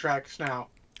soundtracks now.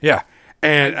 Yeah,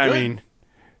 and I Good. mean,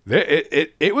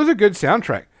 it was a good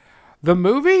soundtrack. The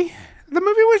movie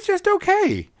was just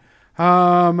okay.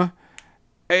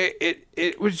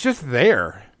 It was just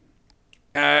there.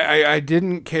 I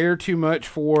didn't care too much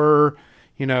for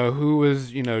who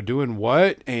was doing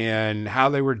what and how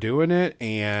they were doing it,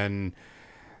 and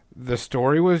the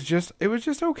story was just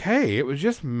okay. It was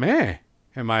just meh,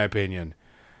 in my opinion.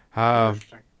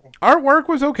 Interesting. Artwork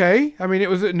was okay. I mean, it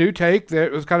was a new take.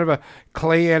 That was kind of a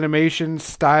clay animation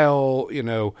style,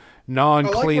 non-clean I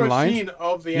like what I've lines. seen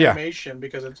of the Yeah. animation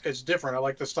because it's different. I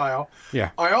like the style.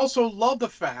 Yeah. I also love the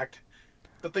fact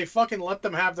that they fucking let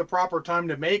them have the proper time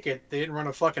to make it. They didn't run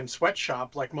a fucking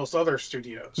sweatshop like most other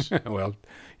studios. Well,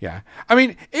 yeah. I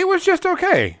mean, it was just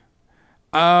okay.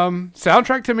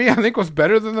 Soundtrack to me, I think, was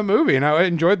better than the movie, and I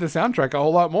enjoyed the soundtrack a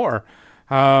whole lot more.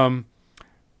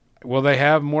 Will they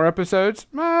have more episodes?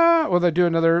 Will they do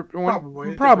another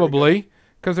one? Probably.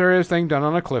 Because there is thing done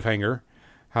on a cliffhanger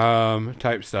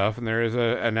type stuff, and there is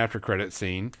an after credit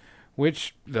scene,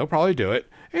 which they'll probably do it,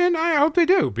 and I hope they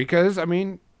do because I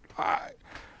mean,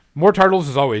 more turtles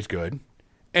is always good,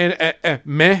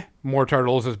 and more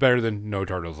turtles is better than no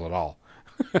turtles at all.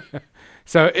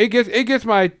 So it gets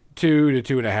my 2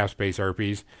 to 2.5 space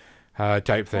herpes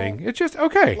type thing. It's just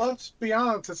okay. Let's be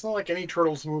honest. It's not like any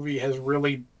Turtles movie has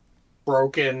really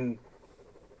broken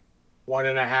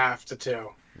 1.5 to 2.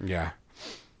 Yeah.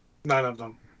 None of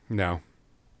them. No.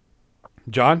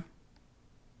 John?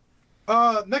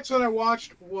 Next one I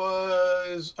watched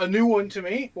was a new one to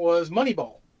me. Was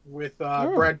Moneyball with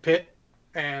Brad Pitt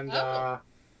and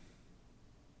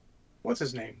what's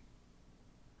his name?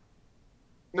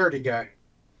 Nerdy guy.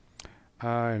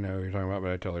 I know who you're talking about,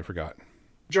 but I totally forgot.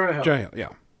 Jonah Hill. Jonah Hill, yeah.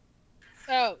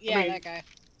 Oh, yeah, I mean- that guy.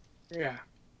 Yeah.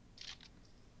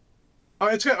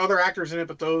 It's got other actors in it,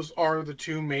 but those are the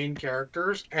 2 main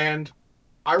characters, and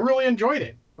I really enjoyed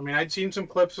it. I mean, I'd seen some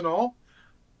clips and all.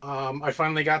 I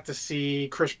finally got to see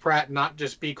Chris Pratt not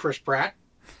just be Chris Pratt.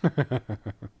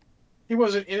 He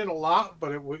wasn't in it a lot,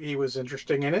 but he was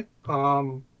interesting in it.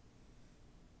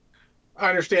 I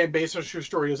understand based on a true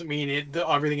story doesn't mean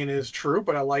everything in it is true,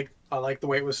 but I like the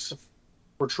way it was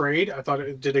portrayed. I thought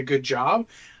it did a good job.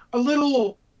 A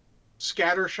little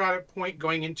scattershot at point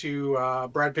going into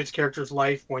Brad Pitt's character's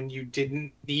life when you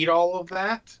didn't need all of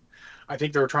that. I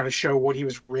think they were trying to show what he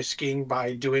was risking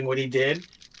by doing what he did.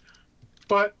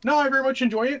 But no, I very much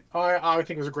enjoy it. I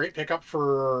think it was a great pickup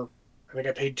for. I think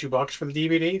I paid $2 for the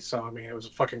DVD, so I mean it was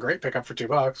a fucking great pickup for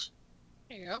 $2.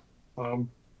 There you go.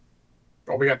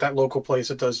 Well, we got that local place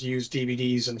that does use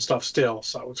DVDs and stuff still,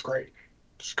 so it's great.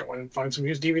 Just go in and find some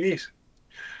used DVDs.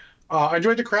 I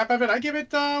enjoyed the crap out of it. I give it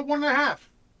 1.5. I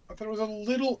thought it was a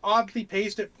little oddly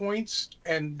paced at points,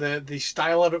 and the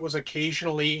style of it was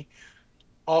occasionally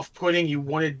off-putting. You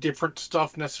wanted different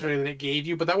stuff necessarily than it gave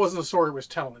you, but that wasn't the story it was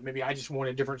telling. Maybe I just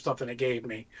wanted different stuff than it gave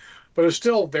me. But it was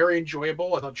still very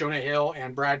enjoyable. I thought Jonah Hill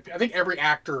and I think every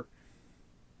actor,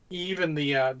 even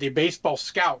the baseball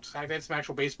scouts, I had some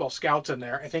actual baseball scouts in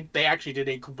there. I think they actually did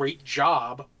a great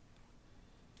job,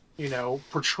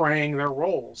 portraying their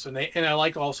roles. And I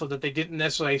like also that they didn't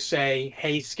necessarily say,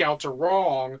 hey, scouts are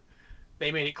wrong.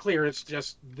 They made it clear it's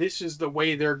just this is the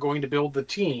way they're going to build the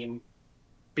team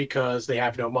because they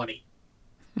have no money.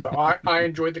 So I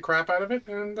enjoyed the crap out of it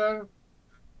and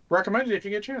recommend it if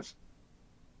you get a chance.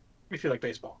 If you like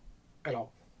baseball at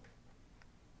all.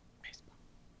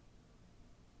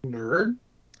 Nerd.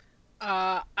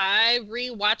 I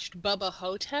rewatched Bubba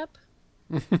Hotep.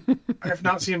 I have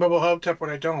not seen Bubba Hotep. What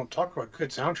I don't. Talk about good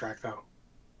soundtrack though.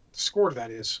 The score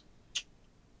that is.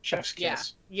 Chef's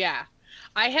kiss. Yeah.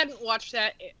 I hadn't watched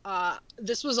that.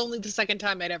 This was only the second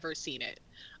time I'd ever seen it.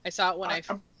 I saw it when I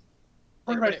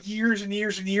heard about it years and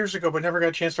years and years ago, but never got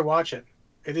a chance to watch it.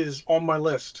 It is on my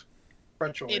list.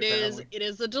 It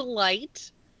is a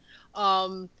delight.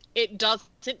 It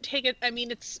doesn't take it. I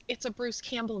mean, it's a Bruce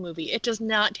Campbell movie. It does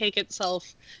not take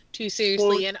itself too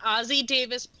seriously. And Ozzie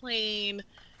Davis playing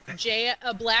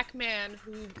a black man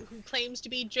who claims to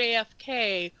be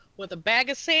JFK with a bag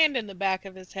of sand in the back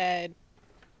of his head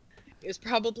is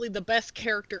probably the best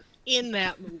character in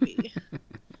that movie.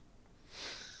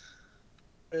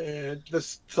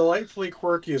 This delightfully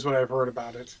quirky is what I've heard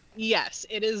about it. Yes,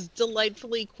 it is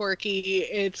delightfully quirky.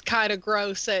 It's kind of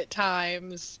gross at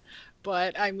times,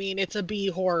 but I mean, it's a B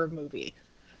horror movie.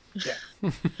 Yeah,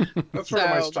 that's sort of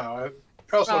my style.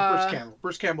 Also, Bruce Campbell.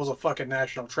 Bruce Campbell's a fucking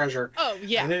national treasure. Oh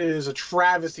yeah, and it is a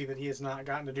travesty that he has not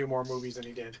gotten to do more movies than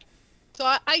he did.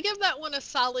 So I give that one a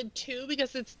solid 2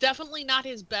 because it's definitely not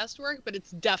his best work, but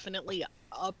it's definitely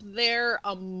up there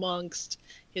amongst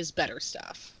his better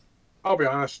stuff. I'll be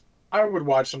honest. I would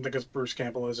watch something because Bruce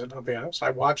Campbell is in it. I'll be honest. I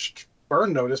watched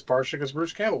Burn Notice partially because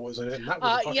Bruce Campbell was in it, and that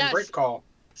was a fucking great call.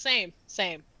 Same.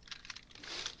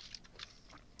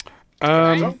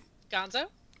 Gonzo?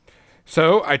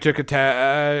 So I took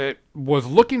was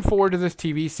looking forward to this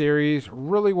TV series,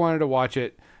 really wanted to watch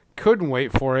it, couldn't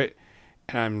wait for it,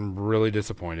 and I'm really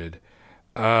disappointed.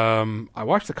 I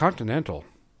watched The Continental.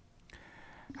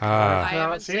 I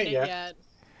haven't seen it yet.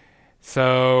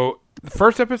 So the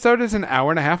first episode is an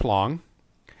hour and a half long.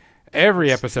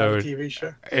 Every episode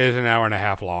is an hour and a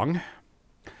half long.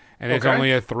 And it's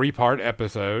only a 3-part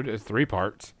episode. It's 3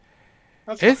 parts.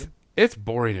 It's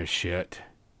boring as shit.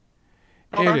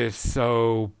 Okay. It is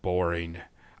so boring.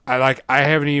 I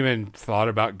haven't even thought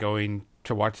about going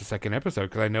to watch the second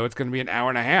episode because I know it's going to be an hour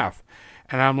and a half.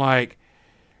 And I'm like,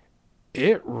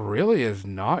 it really is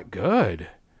not good.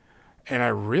 And I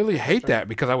really hate that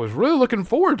because I was really looking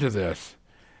forward to this.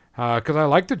 Because I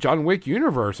like the John Wick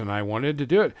universe and I wanted to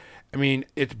do it. I mean,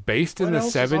 it's based in the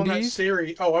 70s.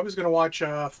 Series? Oh, I was going to watch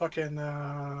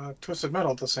fucking Twisted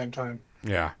Metal at the same time.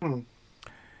 Yeah.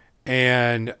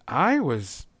 And I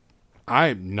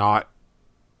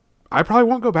probably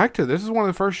won't go back to it. This is one of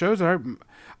the first shows that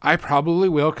I probably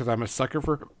will because I'm a sucker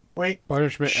for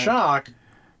punishment. Shock.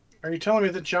 Are you telling me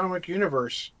that John Wick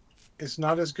universe is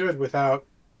not as good without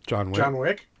John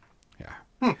Wick?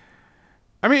 Yeah.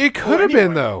 I mean, it could have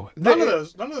been though. None of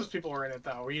those people are in it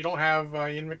though. You don't have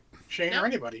Ian McShane or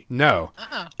anybody. No.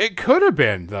 It could have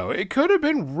been though. It could have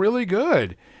been really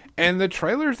good, and the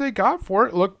trailers they got for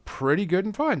it look pretty good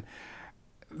and fun.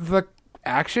 The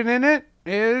action in it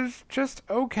is just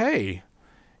okay.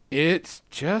 It's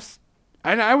just,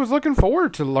 and I was looking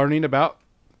forward to learning about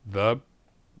the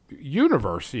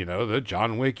universe, the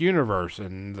John Wick universe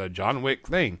and the John Wick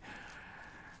thing.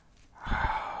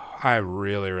 I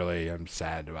really, really am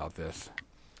sad about this.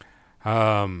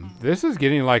 This is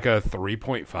getting like a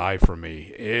 3.5 from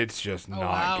me. It's just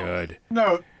not good.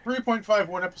 No, 3.5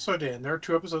 one episode in. There are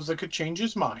 2 episodes that could change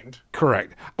his mind.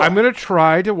 Correct. I'm going to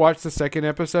try to watch the second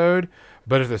episode,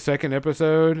 but if the second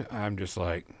episode, I'm just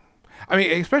like, I mean,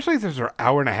 especially if they're an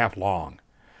hour and a half long.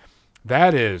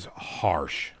 That is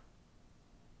harsh.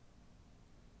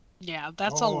 Yeah,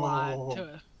 that's a lot.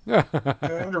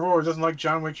 Andrew Horowitz doesn't like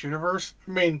John Wick's universe.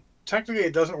 I mean, technically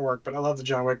it doesn't work, but I love the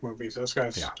John Wick movies. Those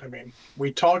guys, I mean,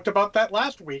 we talked about that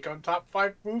last week on top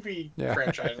 5 movie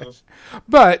franchises.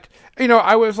 But,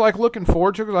 I was like looking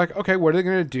forward to it. Like, okay, what are they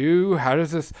going to do?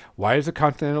 Why is the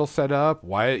Continental set up?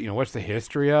 Why, what's the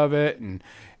history of it? And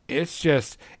it's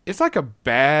like a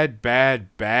bad.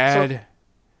 So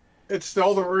it's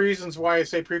all the reasons why I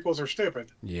say prequels are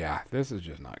stupid. Yeah, this is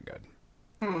just not good.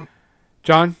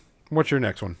 John, what's your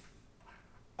next one?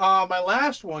 My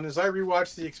last one is I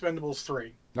rewatched The Expendables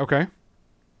 3. Okay.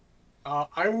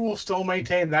 I will still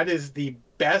maintain that is the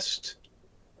best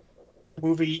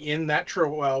movie in that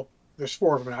trilogy. Well, there's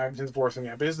four of them. I haven't seen the fourth one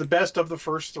yet, but it's the best of the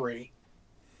first three.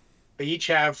 They each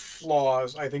have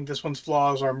flaws. I think this one's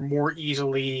flaws are more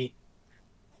easily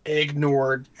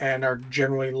ignored and are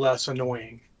generally less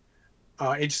annoying.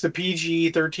 It's the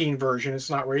PG-13 version. It's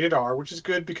not rated R, which is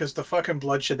good because the fucking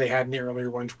bloodshed they had in the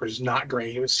earlier ones was not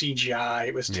great. It was CGI.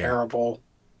 It was terrible.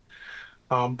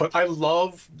 But I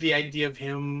love the idea of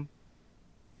him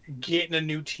getting a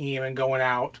new team and going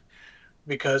out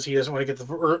because he doesn't want to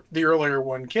get the earlier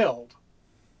one killed.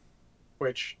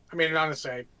 Which, I mean,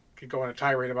 honestly, I could go on a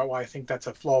tirade about why I think that's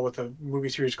a flaw with a movie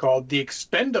series called The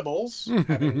Expendables,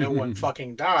 having no one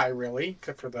fucking die, really,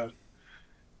 except for the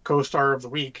co-star of the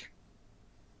week.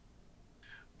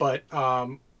 But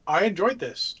I enjoyed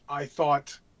this. I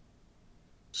thought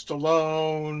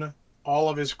Stallone, all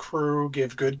of his crew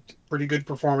give pretty good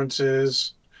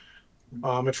performances.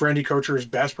 It's Randy Kocher's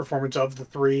best performance of the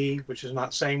three, which is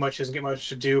not saying much, doesn't get much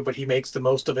to do, but he makes the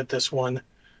most of it this one.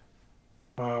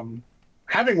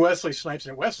 Having Wesley Snipes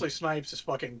in it, Wesley Snipes is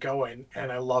fucking going,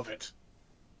 and I love it.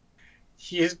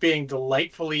 He is being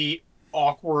delightfully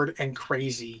awkward and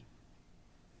crazy.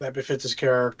 That befits his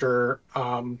character.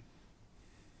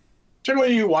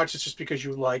 Generally, you watch this just because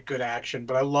you like good action,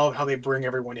 but I love how they bring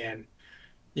everyone in.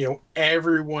 You know,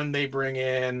 everyone they bring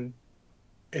in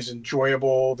is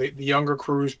enjoyable. The younger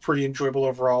crew is pretty enjoyable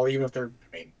overall, even if they're,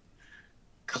 I mean,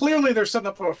 clearly they're setting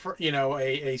up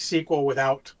a sequel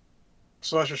without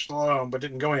Sylvester Stallone, but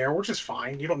didn't go anywhere, which is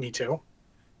fine. You don't need to.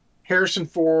 Harrison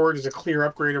Ford is a clear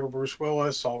upgrade over Bruce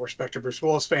Willis. All respect to Bruce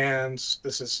Willis fans.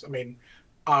 This is, I mean,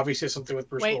 obviously something with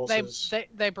Bruce Willis.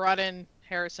 They brought in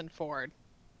Harrison Ford.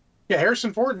 Yeah,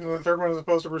 Harrison Ford in the third one as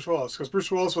opposed to Bruce Willis, because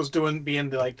Bruce Willis was being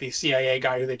the CIA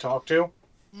guy who they talked to,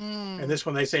 and this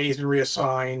one they say he's been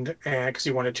reassigned because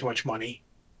he wanted too much money.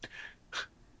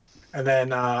 And then,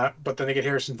 but then they get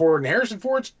Harrison Ford, and Harrison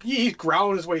Ford's he's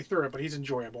growling his way through it, but he's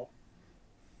enjoyable.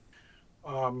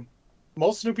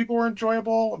 Most new people were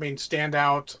enjoyable. I mean, stand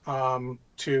out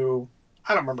to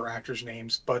I don't remember actors'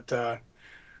 names, but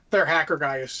their hacker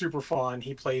guy is super fun.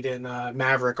 He played in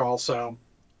Maverick also.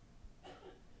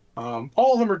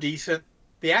 All of them are decent.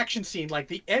 The action scene, like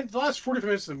the last 45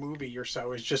 minutes of the movie or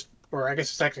so is just, or I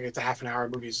guess technically it's a half an hour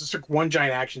movie. It's just like one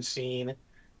giant action scene.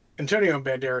 Antonio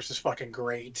Banderas is fucking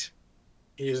great.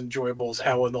 He is enjoyable as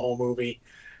hell in the whole movie.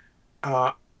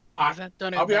 I'll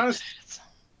be honest,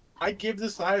 I give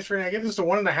this the highest rating. I give this a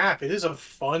 1.5. It is a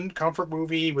fun comfort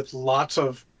movie with lots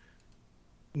of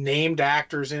named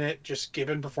actors in it, just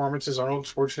given performances. Arnold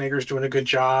Schwarzenegger's doing a good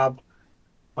job.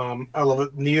 I love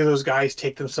it. Neither of those guys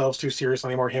take themselves too seriously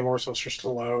anymore, him or Sylvester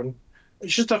Stallone.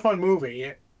 It's just a fun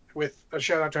movie with a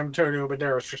shout out to Antonio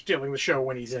Banderas for stealing the show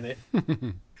when he's in it.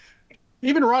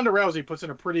 Even Ronda Rousey puts in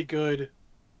a pretty good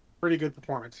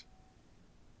performance.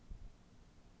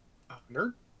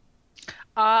 Nerd?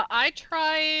 I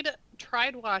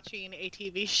tried watching a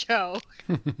TV show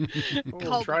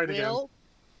called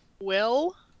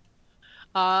Will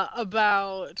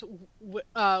about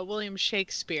William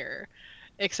Shakespeare.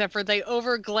 Except for they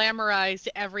over glamorized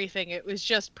everything. It was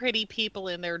just pretty people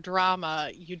in their drama.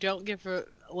 You don't give a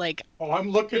like. Oh, I'm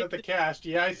looking at the cast.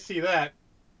 Yeah, I see that.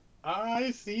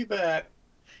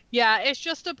 Yeah, it's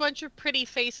just a bunch of pretty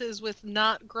faces with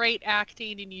not great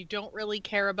acting, and you don't really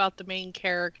care about the main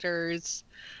characters.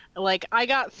 Like, I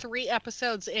got 3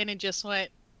 episodes in and just went,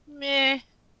 meh.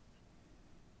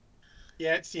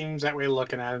 Yeah, it seems that way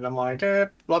looking at it. I'm like,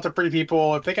 lots of pretty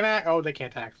people. If they can act, they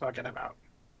can't act. Fucking about.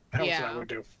 That's what I would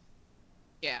do.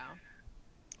 Yeah.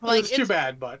 Well, it's too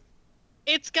bad, but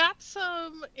it's got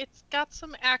some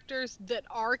actors that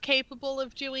are capable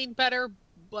of doing better,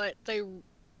 but the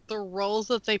roles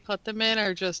that they put them in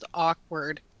are just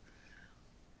awkward.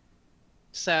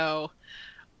 So,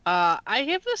 I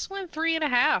give this one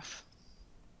 3.5.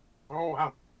 Oh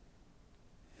wow!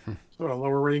 So a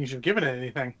lower rating you've given it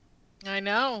anything. I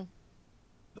know.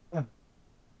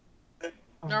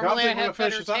 Normally I have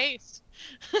better taste.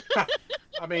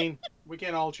 I mean, we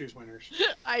can't all choose winners.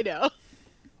 I know.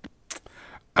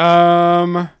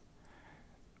 I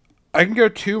can go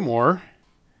 2 more.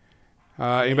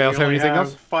 Anybody else have anything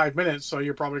else? 5 minutes, so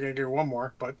you're probably going to do one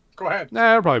more, but go ahead.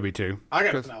 Nah, it'll probably be 2. I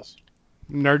got nothing else.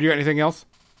 Nerd, you got anything else?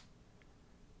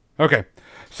 Okay.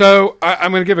 So, I'm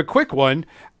going to give a quick one.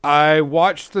 I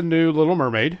watched the new Little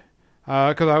Mermaid,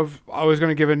 because I was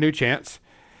going to give it a new chance.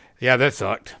 Yeah, that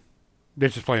sucked.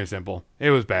 It's just plain and simple.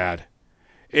 It was bad.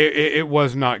 It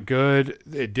was not good.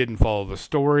 It didn't follow the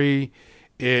story.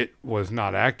 It was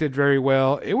not acted very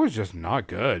well. It was just not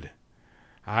good.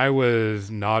 I was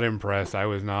not impressed. I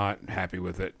was not happy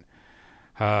with it.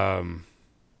 I'm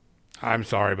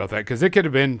sorry about that because it could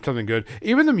have been something good.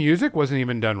 Even the music wasn't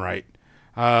even done right.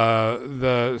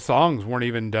 The songs weren't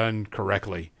even done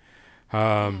correctly.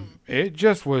 It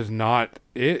just was not.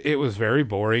 It was very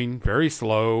boring, very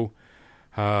slow.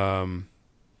 Hopefully,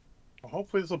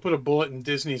 this will put a bullet in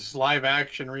Disney's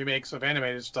live-action remakes of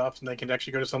animated stuff, and they can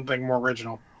actually go to something more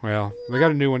original. Well, they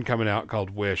got a new one coming out called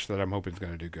Wish that I'm hoping is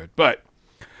going to do good. But,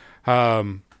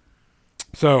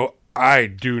 so I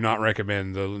do not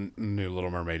recommend the new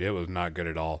Little Mermaid. It was not good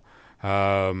at all.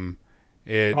 I'll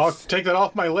It's take that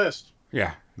off my list.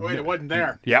 yeah. Wait, it wasn't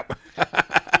there. Yep.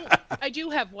 I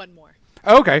do have one more.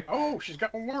 Okay. Oh, she's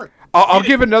got one more. I'll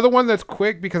give another one that's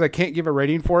quick because I can't give a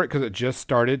rating for it because it just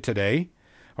started today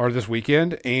or this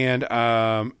weekend. And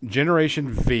Generation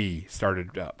V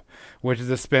started up, which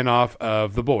is a spinoff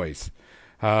of The Boys.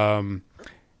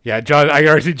 Yeah, John. I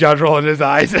already see John rolling his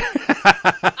eyes.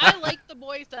 I like The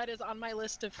Boys. That is on my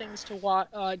list of things to watch.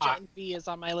 Gen V is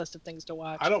on my list of things to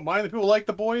watch. I don't mind that people like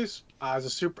The Boys. As a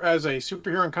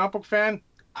superhero and comic book fan,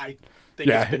 I think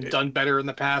Yeah. it's been done better in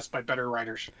the past by better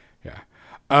writers. Yeah.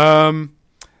 The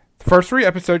first 3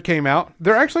 episodes came out.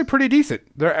 They're actually pretty decent.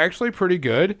 They're actually pretty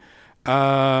good.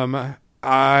 I'm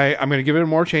going to give it a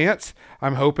more chance.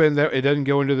 I'm hoping that it doesn't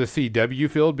go into the CW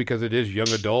field because it is young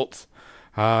adults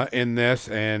in this,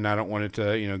 and I don't want it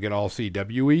to, get all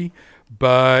CW-y.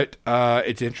 But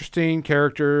it's interesting.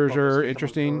 Characters are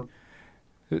interesting.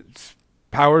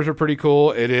 Powers are pretty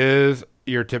cool. It is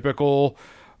your typical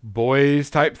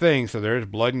boys type thing. So there's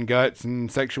blood and guts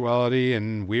and sexuality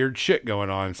and weird shit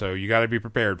going on. So you got to be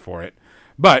prepared for it.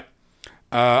 But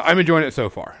I'm enjoying it so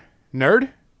far. Nerd?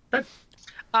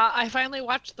 I finally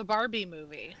watched the Barbie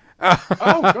movie.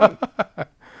 Oh, good.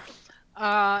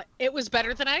 It was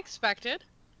better than I expected.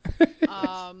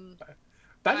 That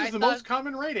is the most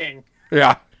common rating.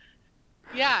 Yeah.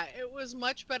 Yeah, it was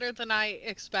much better than I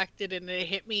expected, and it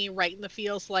hit me right in the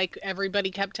feels like everybody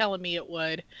kept telling me it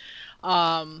would.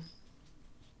 I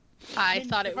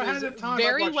thought it if I had was the time, I'd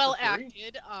very watch well the 3.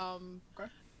 acted. Okay.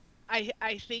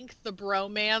 I think the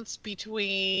bromance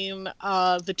between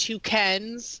the two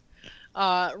Kens,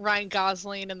 Ryan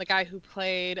Gosling and the guy who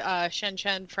played Shen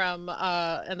Chen from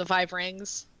and the Five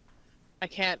Rings. I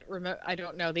can't remember. I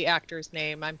don't know the actor's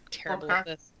name. I'm terrible at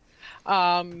this.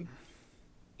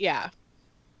 Yeah.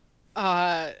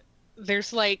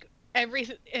 There's like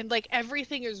everything, and like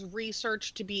everything is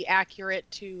researched to be accurate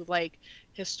to like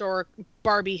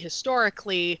Barbie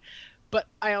historically, but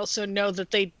I also know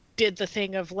that they did the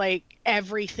thing of like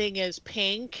everything is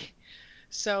pink,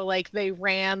 so like they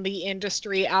ran the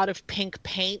industry out of pink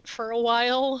paint for a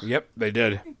while. Yep, they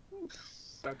did.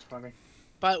 That's funny.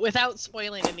 But without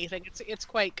spoiling anything, it's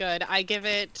quite good. I give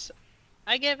it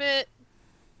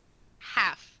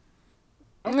half.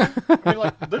 Okay. I mean,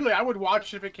 like, literally, I would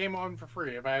watch if it came on for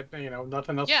free. If I had,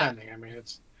 nothing else pending. I mean,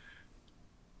 It's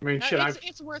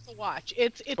worth a watch.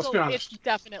 It's Let's be honest.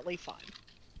 definitely fun.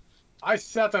 I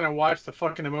sat down and watched the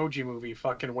fucking Emoji Movie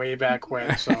fucking way back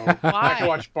when, so Why? I could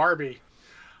watch Barbie.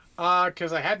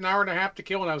 Because I had an hour and a half to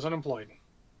kill and I was unemployed.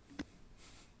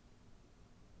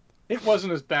 It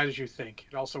wasn't as bad as you think.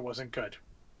 It also wasn't good.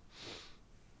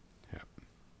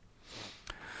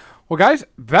 Well, guys,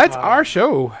 that's our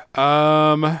show.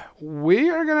 We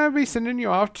are going to be sending you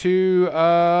off to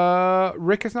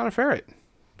Rick is Not a Ferret,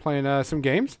 playing some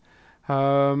games,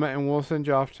 and we'll send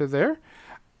you off to there.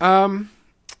 Guys,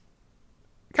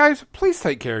 please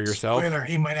take care of yourself. Spoiler,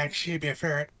 he might actually be a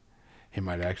ferret. He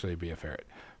might actually be a ferret,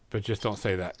 but just don't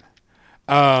say that.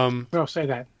 No, say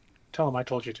that. Tell him I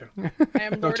told you to. I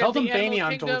am Lord tell of the them Animal Banyan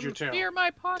Kingdom. told you to. Fear my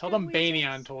pocket Tell them weasels.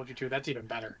 Banyan told you to. That's even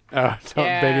better. So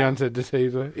Yeah. Badion said to say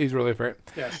he's really a ferret.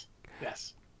 Yes.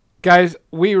 Yes. Guys,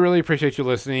 we really appreciate you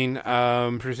listening.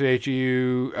 Appreciate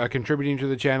you contributing to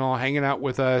the channel, hanging out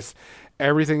with us,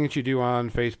 everything that you do on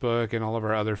Facebook and all of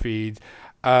our other feeds.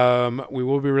 We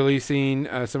will be releasing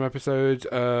some episodes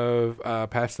of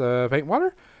Past the Paint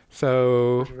Water.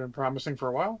 So, We've been promising for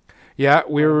a while. yeah,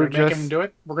 we We're were gonna make just... him do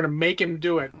it. We're gonna make him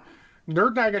do it. Nerd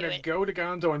and I are gonna go to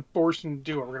Gonzo and force him to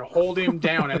do it. We're gonna hold him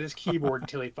down at his keyboard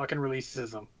until he fucking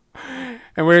releases them. And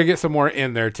we're going to get some more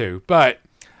in there too. But,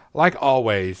 like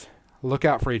always, look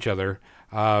out for each other.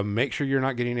 Make sure you're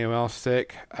not getting anyone else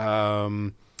sick.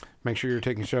 Make sure you're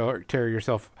taking care of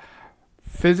yourself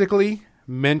physically,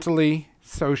 mentally,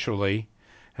 socially,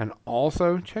 and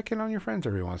also check in on your friends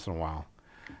every once in a while.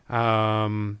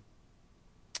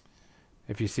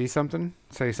 If you see something,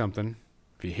 say something.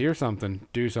 If you hear something,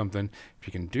 do something. If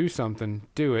you can do something,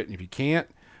 do it. And if you can't,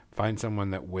 find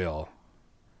someone that will.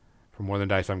 For More Than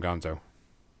Dice, I'm Gonzo.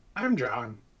 I'm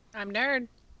John. I'm Nerd.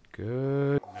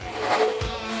 Good.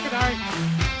 Good night.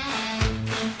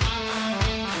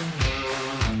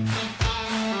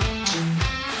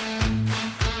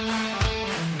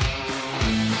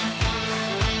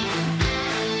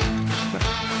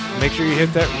 Make sure you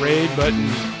hit that raid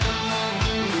button